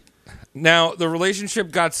westerns in. Now, the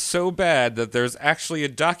relationship got so bad that there's actually a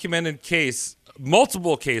documented case,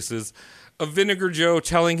 multiple cases, of Vinegar Joe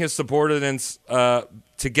telling his subordinates to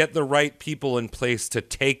get the right people in place to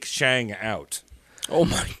take Chiang out. Oh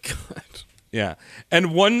my God. Yeah.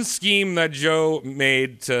 And one scheme that Joe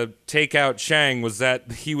made to take out Chiang was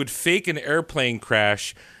that he would fake an airplane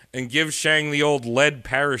crash and give Chiang the old lead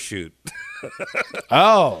parachute.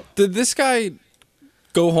 Oh. Did this guy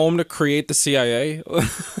go home to create the CIA?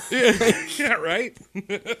 Yeah, right?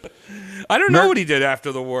 I don't know what he did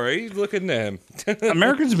after the war. You look into him.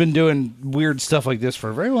 Americans have been doing weird stuff like this for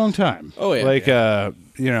a very long time. Oh, yeah. Like,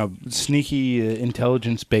 sneaky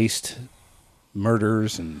intelligence-based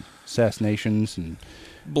murders and assassinations, and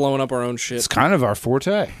Blowing up our own shit. it's kind of our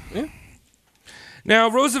forte.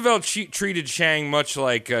 Now, Roosevelt treated Chiang much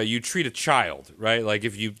like you treat a child, right? Like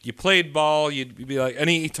if you played ball, you'd be like, and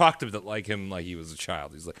he talked to it like him like he was a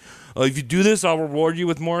child. He's like, oh, if you do this, I'll reward you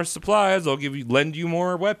with more supplies. I'll lend you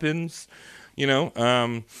more weapons. Peanut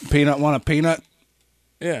want a peanut?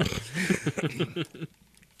 Yeah.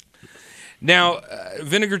 Now,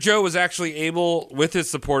 Vinegar Joe was actually able, with his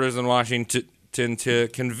supporters in Washington, to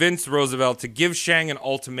convince Roosevelt to give Chiang an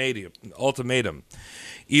ultimatum.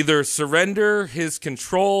 Either surrender his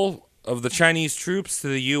control of the Chinese troops to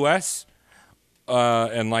the U.S.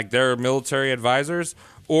 And like their military advisors,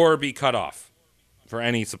 or be cut off for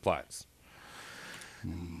any supplies.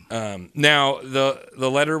 Now, the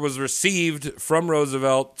letter was received from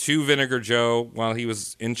Roosevelt to Vinegar Joe while he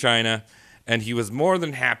was in China, and he was more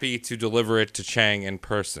than happy to deliver it to Chiang in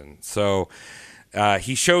person. So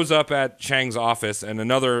he shows up at Chiang's office, and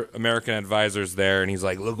another American advisor's there, and he's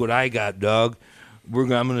like, "Look what I got, dog. I'm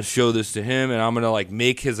going to show this to him, and I'm going to like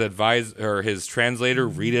make his his translator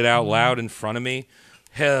read it out loud in front of me.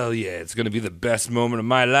 Hell yeah, it's going to be the best moment of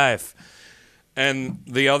my life." And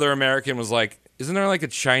the other American was like, "Isn't there like a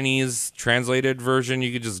Chinese translated version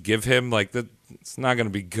you could just give him? Like that, it's not going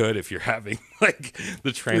to be good if you're having like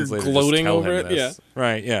the translator You're gloating just tell over him it? this."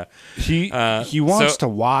 Right? Yeah. He wants to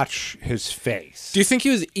watch his face. Do you think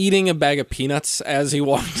he was eating a bag of peanuts as he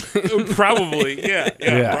walked in? Probably. Yeah.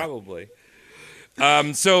 Yeah. Probably.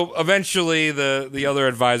 So eventually the other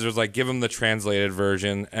advisors like give him the translated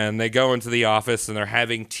version, and they go into the office and they're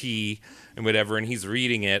having tea and whatever, and he's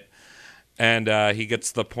reading it, and he gets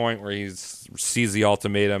to the point where he sees the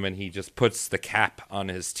ultimatum and he just puts the cap on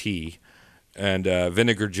his tea And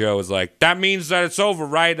Vinegar Joe is like, that means that it's over,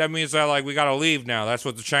 right? That means that, like, we got to leave now. That's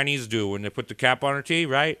what the Chinese do when they put the cap on their tea,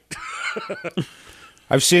 right?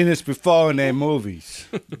 I've seen this before in their movies.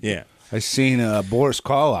 Yeah. I've seen Boris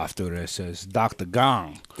Karloff do this as Dr.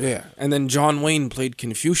 Gong. Yeah, and then John Wayne played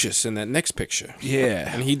Confucius in that next picture.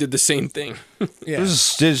 Yeah. And he did the same thing.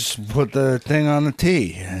 Just put the thing on the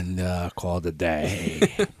tea and call it a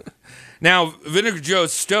day. Now, Vinegar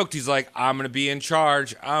Joe's stoked. He's like, I'm going to be in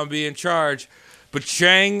charge. I'm going to be in charge. But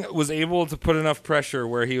Chang was able to put enough pressure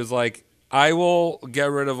where he was like, I will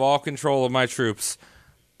get rid of all control of my troops,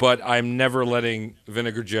 but I'm never letting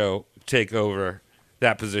Vinegar Joe take over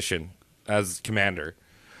that position as commander.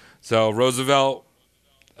 So Roosevelt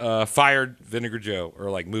fired Vinegar Joe,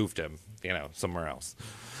 or like moved him, somewhere else.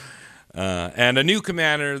 And a new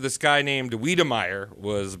commander, this guy named Wiedemeyer,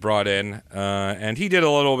 was brought in, and he did a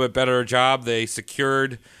little bit better job. They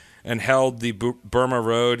secured and held the Burma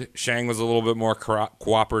Road. Chiang was a little bit more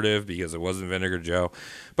cooperative because it wasn't Vinegar Joe.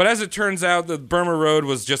 But as it turns out, the Burma Road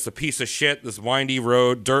was just a piece of shit, this windy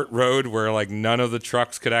road, dirt road, where like none of the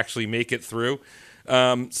trucks could actually make it through.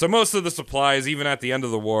 So most of the supplies, even at the end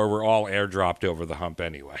of the war, were all airdropped over the hump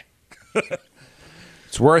anyway.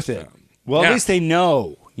 It's worth it. Well, Yeah. at least they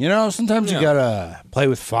know. Sometimes you got to play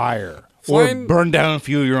with fire. Flying- Or burn down a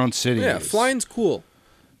few of your own cities. Yeah, flying's cool.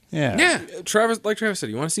 Yeah. Yeah, Travis said,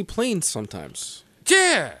 you want to see planes sometimes.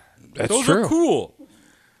 yeah. That's Those true. are cool.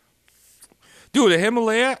 Dude, the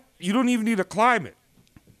Himalaya, you don't even need to climb it.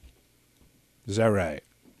 Is that right?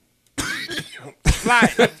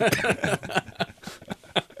 Fly it.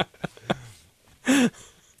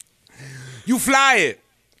 You fly it.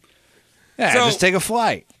 Yeah, So- just take a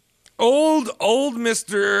flight. Old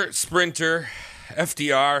Mr. Sprinter,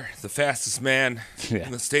 FDR, the fastest man Yeah.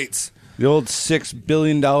 in the States. The old $6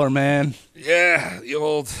 billion man. Yeah, the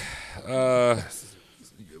old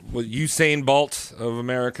Usain Bolt of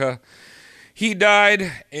America. He died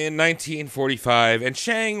in 1945, and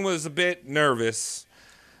Chiang was a bit nervous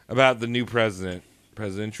about the new president,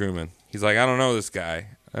 President Truman. He's like, I don't know this guy.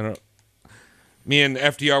 Me and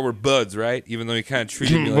FDR were buds, right? Even though he kind of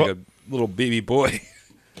treated me like a little baby boy.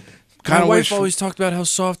 My wife wish- always talked about how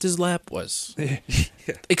soft his lap was.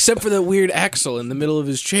 Except for that weird axle in the middle of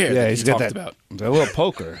his chair Yeah, that he's he got talked that, about. that little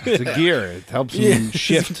poker. It's a gear. It helps him Yeah, it's a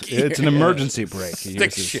shift. gear. It's an emergency brake. He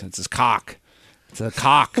Stick uses. shift. It's his cock. It's a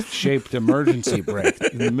cock-shaped emergency brake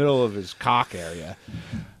in the middle of his cock area.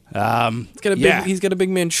 He's got a big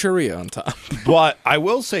Manchuria on top. But I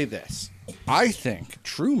will say this. I think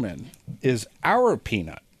Truman is our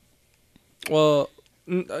peanut. Well,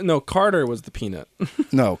 no, Carter was the peanut.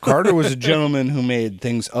 No, Carter was a gentleman who made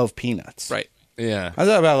things of peanuts. Right. Yeah. I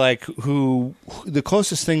thought about like who the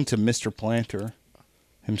closest thing to Mr. Planter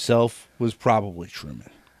himself was probably Truman.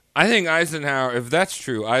 I think Eisenhower, if that's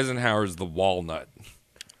true, Eisenhower's the walnut.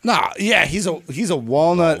 Nah, yeah, he's a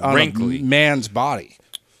walnut on wrinkly. a man's body.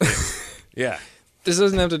 Yeah. This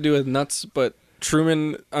doesn't have to do with nuts, but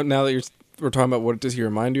Truman, now that we're talking about what does he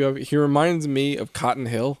remind you of, he reminds me of Cotton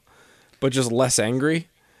Hill, but just less angry.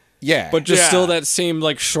 Yeah, But just Yeah. still that same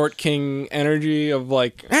like short king energy of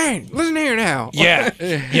like, hey, listen here now. yeah,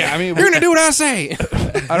 yeah. I mean, You're gonna do what I say.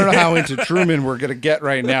 I don't know how into Truman we're gonna get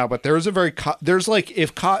right now, but there's a there's like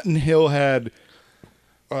if Cotton Hill had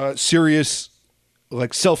serious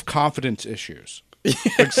like self-confidence issues,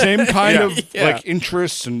 like same kind of Yeah. like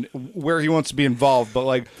interests and where he wants to be involved, but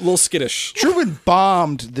like A little skittish. Truman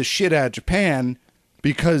bombed the shit out of Japan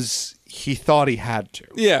because he thought he had to.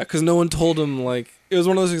 Yeah, because no one told him like it was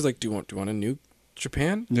one of those things like, do you want to nuke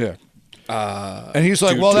Japan? Yeah. And he's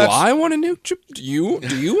like, do, well, do that's I want to nuke Japan? Do you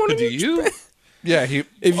want to nuke Japan? yeah. He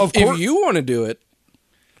If you want to do it,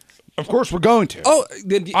 of course we're going to. oh,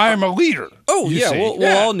 then, I am a leader. oh you yeah, see.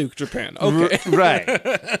 we'll all nuke Japan. Okay, right.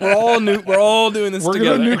 we're all doing this We're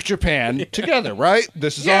together. going to nuke Japan together, right?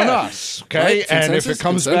 This is on us, okay? Right, And if consensus, it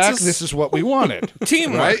comes back, consensus. this is what we wanted.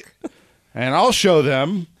 Teamwork. Right? And I'll show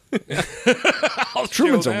them.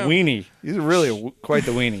 Truman's a them. weenie. He's really quite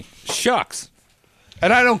the weenie. Shucks.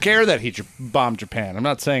 And I don't care that he bombed Japan. I'm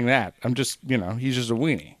not saying that. I'm just, he's just a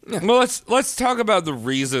weenie. Well, let's talk about the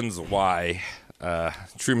reasons why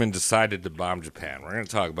Truman decided to bomb Japan. We're going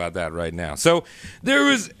to talk about that right now. So there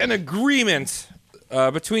was an agreement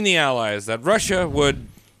between the Allies that Russia would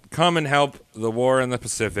come and help the war in the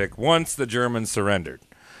Pacific once the Germans surrendered.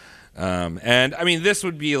 And, I mean, this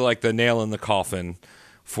would be like the nail in the coffin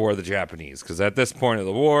for the Japanese, because at this point of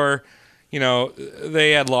the war,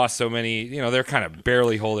 they had lost so many, they're kind of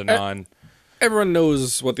barely holding on. Everyone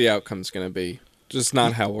knows what the outcome's going to be, just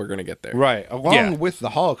not how we're going to get there. Right. Along Yeah. with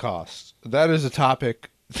the Holocaust, that is a topic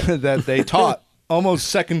that they taught almost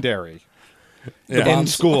secondary in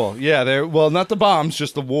school. Yeah, not the bombs,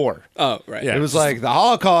 just the war. Oh, right. Yeah. It was like the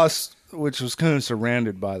Holocaust, which was kind of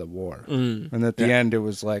surrounded by the war. And at the end, it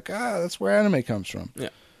was like, that's where anime comes from. Yeah.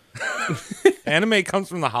 Anime comes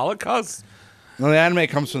from the Holocaust? No, the anime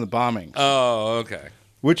comes from the bombings. Oh, okay.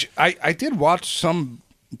 Which I did watch some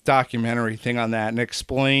documentary thing on that and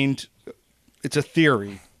explained it's a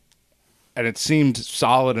theory and it seemed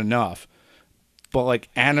solid enough. But like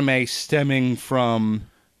anime stemming from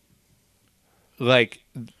like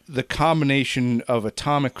the combination of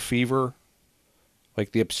atomic fever,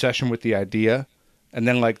 like the obsession with the idea, and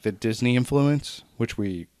then like the Disney influence, which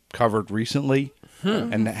we covered recently,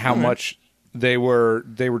 and how much they were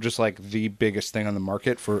just like the biggest thing on the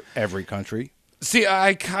market for every country. See,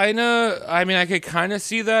 I could kind of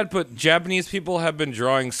see that, but Japanese people have been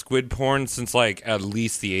drawing squid porn since like at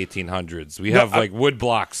least the 1800s. We have like wood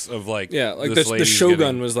blocks of like Like this the lady's Shogun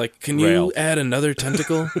getting was like, can railed. you add another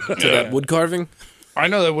tentacle to that wood carving? I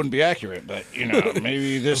know that wouldn't be accurate, but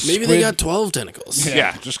maybe this Maybe they got 12 tentacles.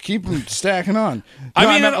 Yeah, just keep them stacking on. I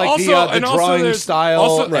mean, meant and like the also drawing there's style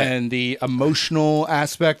also- and the emotional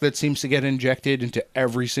aspect that seems to get injected into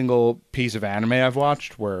every single piece of anime I've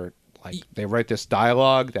watched, where like they write this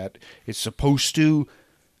dialogue that is supposed to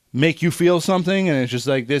make you feel something, and it's just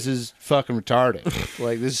like, this is fucking retarded.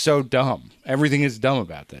 Like, this is so dumb. Everything is dumb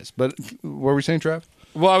about this. But what were we saying, Trev?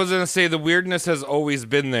 Well, I was going to say the weirdness has always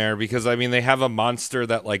been there because, I mean, they have a monster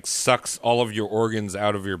that, like, sucks all of your organs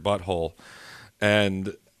out of your butthole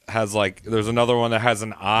and has, like, there's another one that has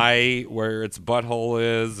an eye where its butthole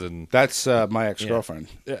is. And That's my ex-girlfriend.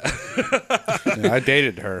 Yeah. I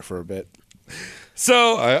dated her for a bit.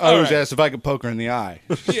 so I always asked if I could poke her in the eye.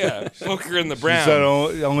 yeah, poke her in the She brown. said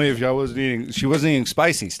only if she wasn't eating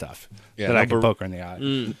spicy stuff Yeah, that no I could bur- poke her in the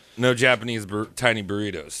eye. No Japanese tiny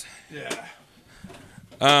burritos. Yeah.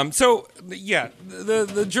 So yeah,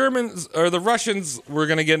 the Germans or the Russians were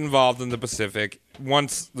going to get involved in the Pacific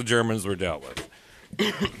once the Germans were dealt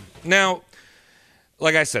with. Now,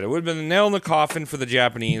 like I said, it would have been a nail in the coffin for the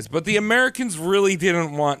Japanese, but the Americans really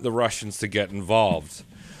didn't want the Russians to get involved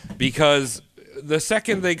because the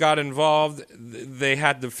second they got involved, they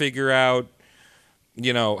had to figure out,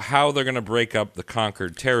 how they're going to break up the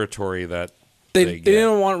conquered territory that They get.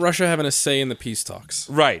 didn't want Russia having a say in the peace talks.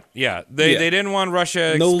 Right, yeah. They didn't want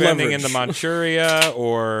Russia No expanding leverage. into Manchuria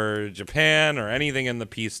or Japan or anything in the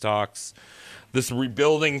peace talks. This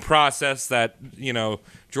rebuilding process that,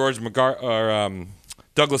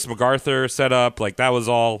 Douglas MacArthur set up, like that was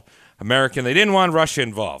all American. They didn't want Russia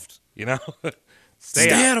involved,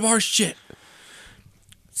 Stay out of our shit.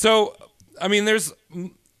 So, I mean, there's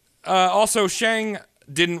also Chiang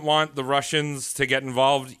didn't want the Russians to get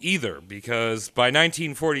involved either because by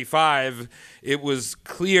 1945, it was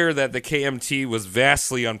clear that the KMT was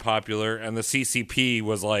vastly unpopular and the CCP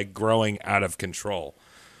was like growing out of control.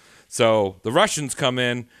 So the Russians come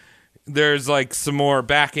in, there's like some more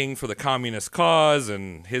backing for the communist cause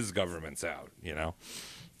and his government's out,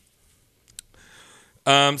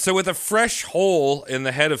 So with a fresh hole in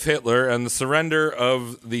the head of Hitler and the surrender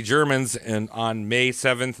of the Germans on May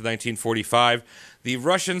 7th, 1945, the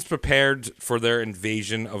Russians prepared for their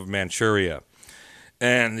invasion of Manchuria.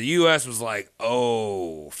 And the U.S. was like,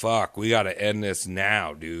 oh, fuck, we got to end this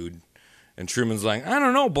now, dude. And Truman's like, I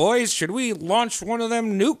don't know, boys. Should we launch one of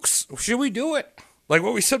them nukes? Should we do it? Like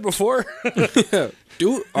what we said before?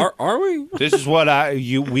 Are we? This is what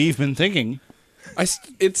we've been thinking.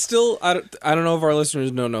 It's still, I don't know if our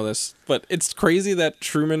listeners don't know this, but it's crazy that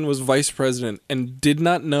Truman was vice president and did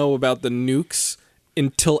not know about the nukes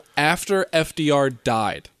until after FDR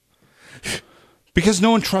died. Because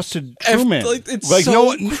no one trusted Truman. It's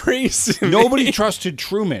so crazy. to me. Nobody trusted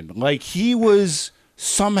Truman. Like he was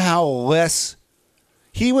somehow less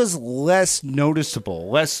noticeable,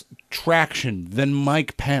 less traction than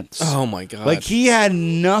Mike Pence. Oh my God. Like he had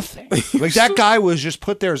nothing. Like that guy was just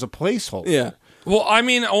put there as a placeholder. Yeah. Well, I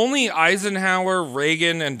mean, only Eisenhower,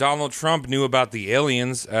 Reagan, and Donald Trump knew about the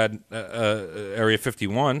aliens at Area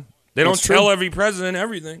 51. They don't That's true. tell every president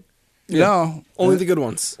everything. No. Only the good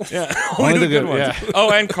ones. Yeah, Only the good ones. yeah.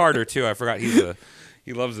 Oh, and Carter too. I forgot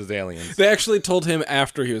he loves his aliens. They actually told him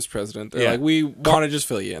after he was president. They're Yeah. like, we want to just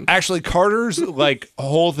fill you in. Actually, Carter's like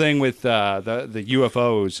whole thing with the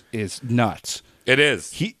UFOs is nuts. It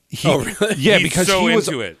is. He Oh, really? Yeah, He's because so he was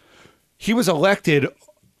into it. he was elected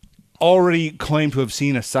already claimed to have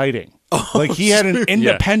seen a sighting. Like he had an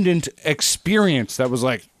independent experience that was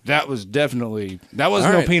like that was no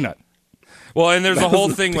right. peanut. Well, and there's a whole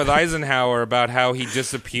thing with Eisenhower about how he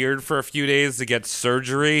disappeared for a few days to get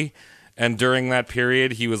surgery, And during that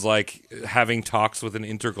period, he was like having talks with an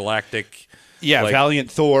intergalactic. Yeah, like-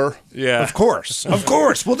 Valiant Thor. Yeah. Of course. Of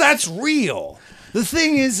course. Well, that's real. The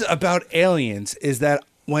thing is about aliens is that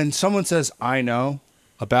when someone says, I know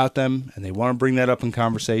about them, and they want to bring that up in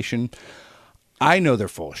conversation, I know they're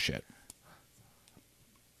full of shit.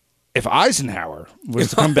 If Eisenhower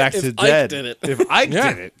was to come back to the If Ike dead, did it. if Ike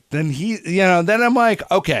did it, then then I'm like,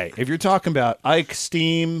 okay, if you're talking about Ike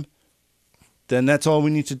Steam, then that's all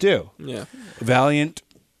we need to do. Yeah. Valiant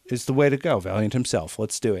is the way to go. Valiant himself.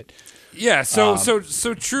 Let's do it. Yeah, so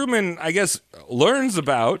Truman, I guess, learns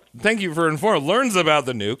about. Thank you for informing. Learns about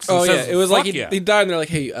the nukes. And Oh says, yeah, it was like "Fuck he, yeah." he died, and they're like,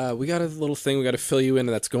 "Hey, we got a little thing we got to fill you in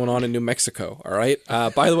that's going on in New Mexico. All right.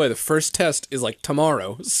 By the way, the first test is like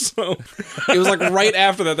tomorrow." So it was like right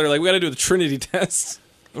after that, they're like, "We got to do the Trinity test."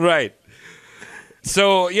 Right.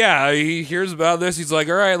 So yeah, he hears about this. He's like,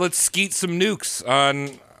 "All right, let's skeet some nukes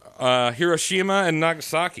on Hiroshima and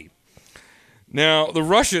Nagasaki." Now the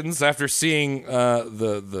Russians, after seeing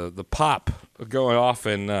the pop going off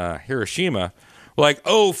in Hiroshima, were like,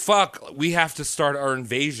 "Oh fuck, we have to start our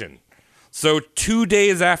invasion." So 2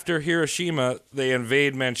 days after Hiroshima, they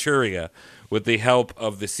invade Manchuria with the help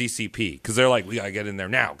of the CCP because they're like, "We gotta get in there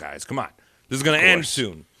now, guys. Come on, this is gonna end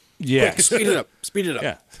soon." Yeah. Speed it up. Speed it up.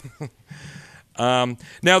 Yeah.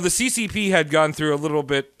 Now, the CCP had gone through a little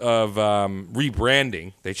bit of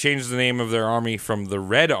rebranding. They changed the name of their army from the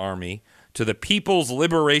Red Army to the People's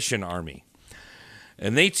Liberation Army.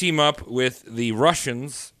 And they team up with the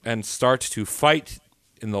Russians and start to fight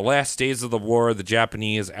in the last days of the war the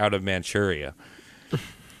Japanese out of Manchuria.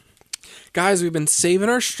 Guys, we've been saving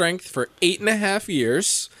our strength for 8.5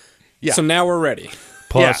 years. Yeah. So now we're ready.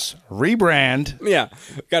 Plus, rebrand. Yeah.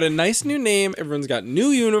 Got a nice new name. Everyone's got new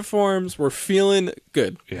uniforms. We're feeling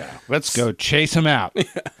good. Yeah. Let's go chase him out.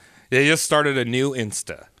 They just started a new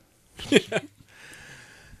Insta.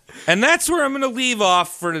 And that's where I'm going to leave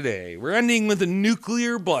off for today. We're ending with a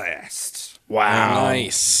nuclear blast. Wow.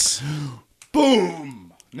 Nice.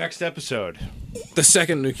 Boom. Next episode. The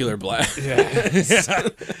second nuclear blast.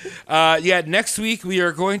 Next week we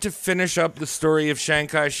are going to finish up the story of Chiang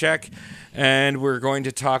Kai-shek, and we're going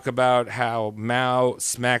to talk about how Mao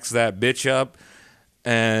smacks that bitch up,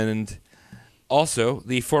 and also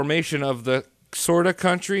the formation of the sort of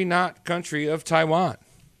country, not country, of Taiwan.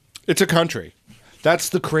 It's a country. That's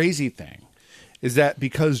the crazy thing, is that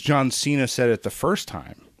because John Cena said it the first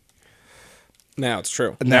time. Now it's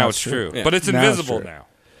true. Now it's true. Yeah. But it's Now it's invisible true. now.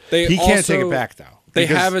 He can't take it back, though. They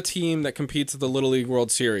because- have a team that competes at the Little League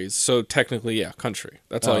World Series, so technically, yeah, country.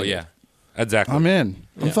 That's all. Oh, you yeah. need. Exactly. I'm in.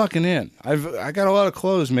 I'm fucking in. I got a lot of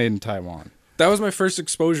clothes made in Taiwan. That was my first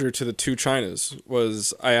exposure to the two Chinas.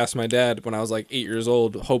 Was I asked my dad when I was like 8 years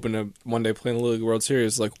old, hoping to one day play in the Little League World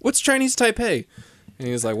Series, like, what's Chinese Taipei? And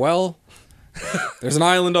he was like, well, there's an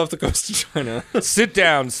island off the coast of China. Sit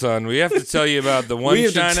down, son. We have to tell you about the one We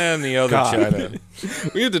have to China and the other China.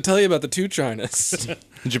 We have to tell you about the two Chinas.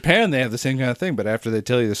 In Japan, they have the same kind of thing, but after they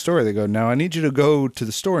tell you the story, they go, now I need you to go to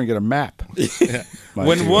the store and get a map.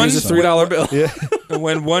 When dear one- Here's a son. $3 bill. Yeah.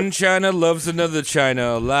 When one China loves another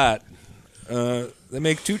China a lot, they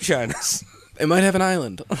make two Chinas. It might have an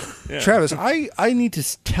island. Travis, I need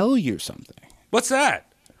to tell you something. What's that?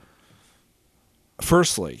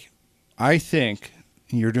 Firstly, I think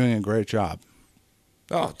you're doing a great job.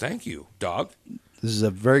 Oh, thank you, dog. This is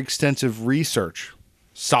a very extensive research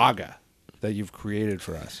saga that you've created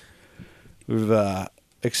for us. We've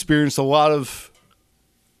experienced a lot of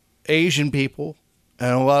Asian people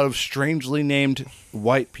and a lot of strangely named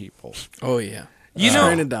white people. Oh, yeah. You know-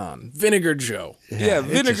 China Don. Vinegar Joe. Yeah, It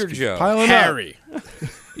Vinegar just keeps Joe. piling up. Harry.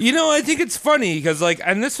 You know, I think it's funny because, like,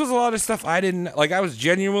 and this was a lot of stuff I didn't, like, I was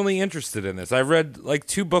genuinely interested in this. I read, like,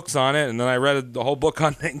 2 books on it, and then I read the whole book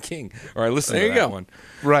on Nanking, or I listened There to you that go. one.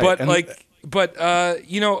 Right, But, and-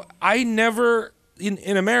 you know, I never,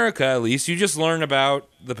 in America at least, you just learn about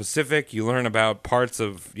the Pacific, you learn about parts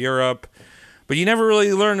of Europe, but you never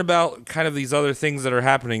really learn about kind of these other things that are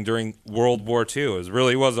happening during World War II. It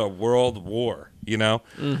really was a world war, you know?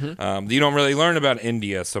 Mm-hmm. You don't really learn about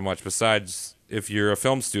India so much besides if you're a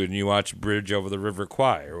film student, you watch Bridge Over the River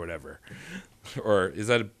Kwai or whatever. Or is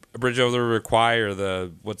that a Bridge Over the River Kwai or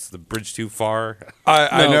what's the Bridge Too Far?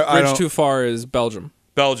 I No, know. I Bridge don't- Too Far is Belgium.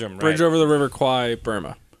 Belgium, right? Bridge over the River Kwai,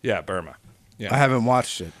 Burma. Yeah, Burma. I haven't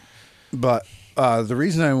watched it, but the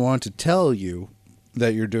reason I want to tell you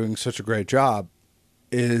that you're doing such a great job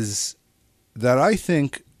is that I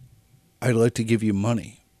think I'd like to give you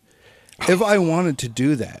money. If I wanted to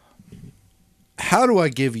do that, how do I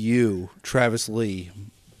give you, Travis Lee,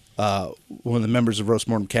 one of the members of Roast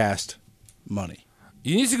Mortem Cast, money?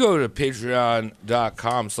 You need to go to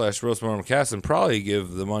patreon.com/roastmortemcast and probably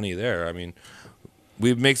give the money there. I mean,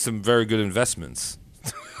 we make some very good investments.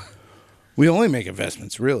 We only make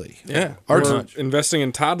investments, really. Yeah. We're investing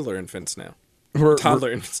in toddler infants now.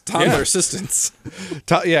 Toddler assistants.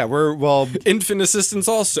 We're Infant assistants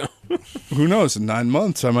also. who knows? In 9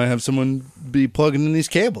 months, I might have someone be plugging in these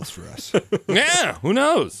cables for us. Yeah, who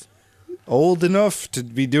knows? Old enough to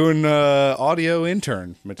be doing audio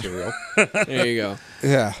intern material. There you go.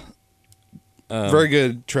 Yeah. Very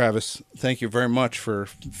good, Travis. Thank you very much for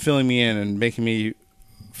filling me in and making me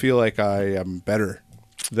feel like I am better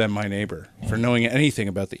than my neighbor for knowing anything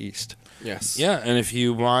about the East. Yes. Yeah, and if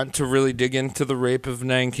you want to really dig into the rape of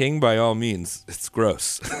Nanking, by all means, it's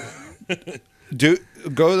gross. Go to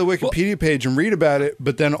the Wikipedia page and read about it,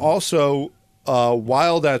 but then also,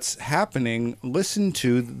 while that's happening, listen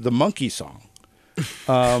to the Monkey Song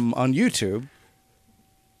on YouTube,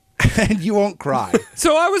 and you won't cry.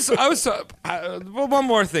 So well, one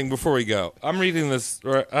more thing before we go. I'm reading this,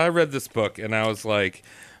 or I read this book, and I was like,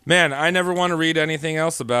 man, I never want to read anything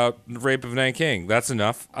else about the rape of Nanking. That's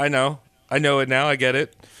enough. I know it now. I get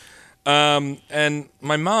it. And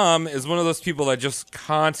my mom is one of those people that just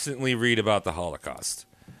constantly read about the Holocaust.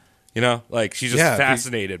 You know, like she's just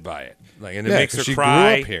fascinated by it. Like, and it makes her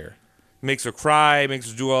cry. Grew up here. Makes her cry, makes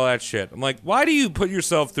her do all that shit. I'm like, why do you put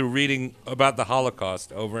yourself through reading about the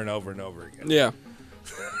Holocaust over and over and over again? Yeah.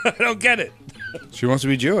 I don't get it. She wants to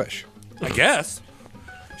be Jewish. I guess.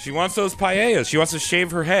 She wants those paellas. She wants to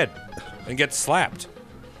shave her head and get slapped.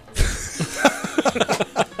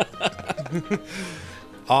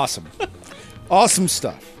 Awesome. Awesome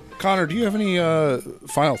stuff. Connor, do you have any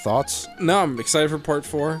final thoughts? No, I'm excited for part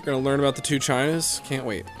 4. Gonna learn about the 2 Chinas. Can't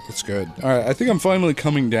wait. That's good. All right, I think I'm finally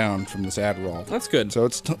coming down from this Adderall. That's good. So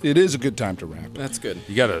it is a good time to wrap. That's good.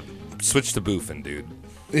 You gotta switch to boofing, dude.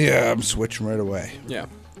 Yeah, I'm switching right away. Yeah.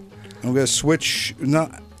 I'm gonna switch.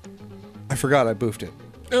 I forgot I boofed it.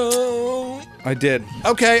 Oh. I did.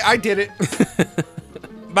 Okay, I did it.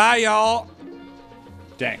 Bye, y'all.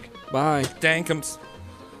 Dank. Bye. Dankums.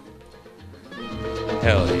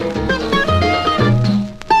 Hell yeah.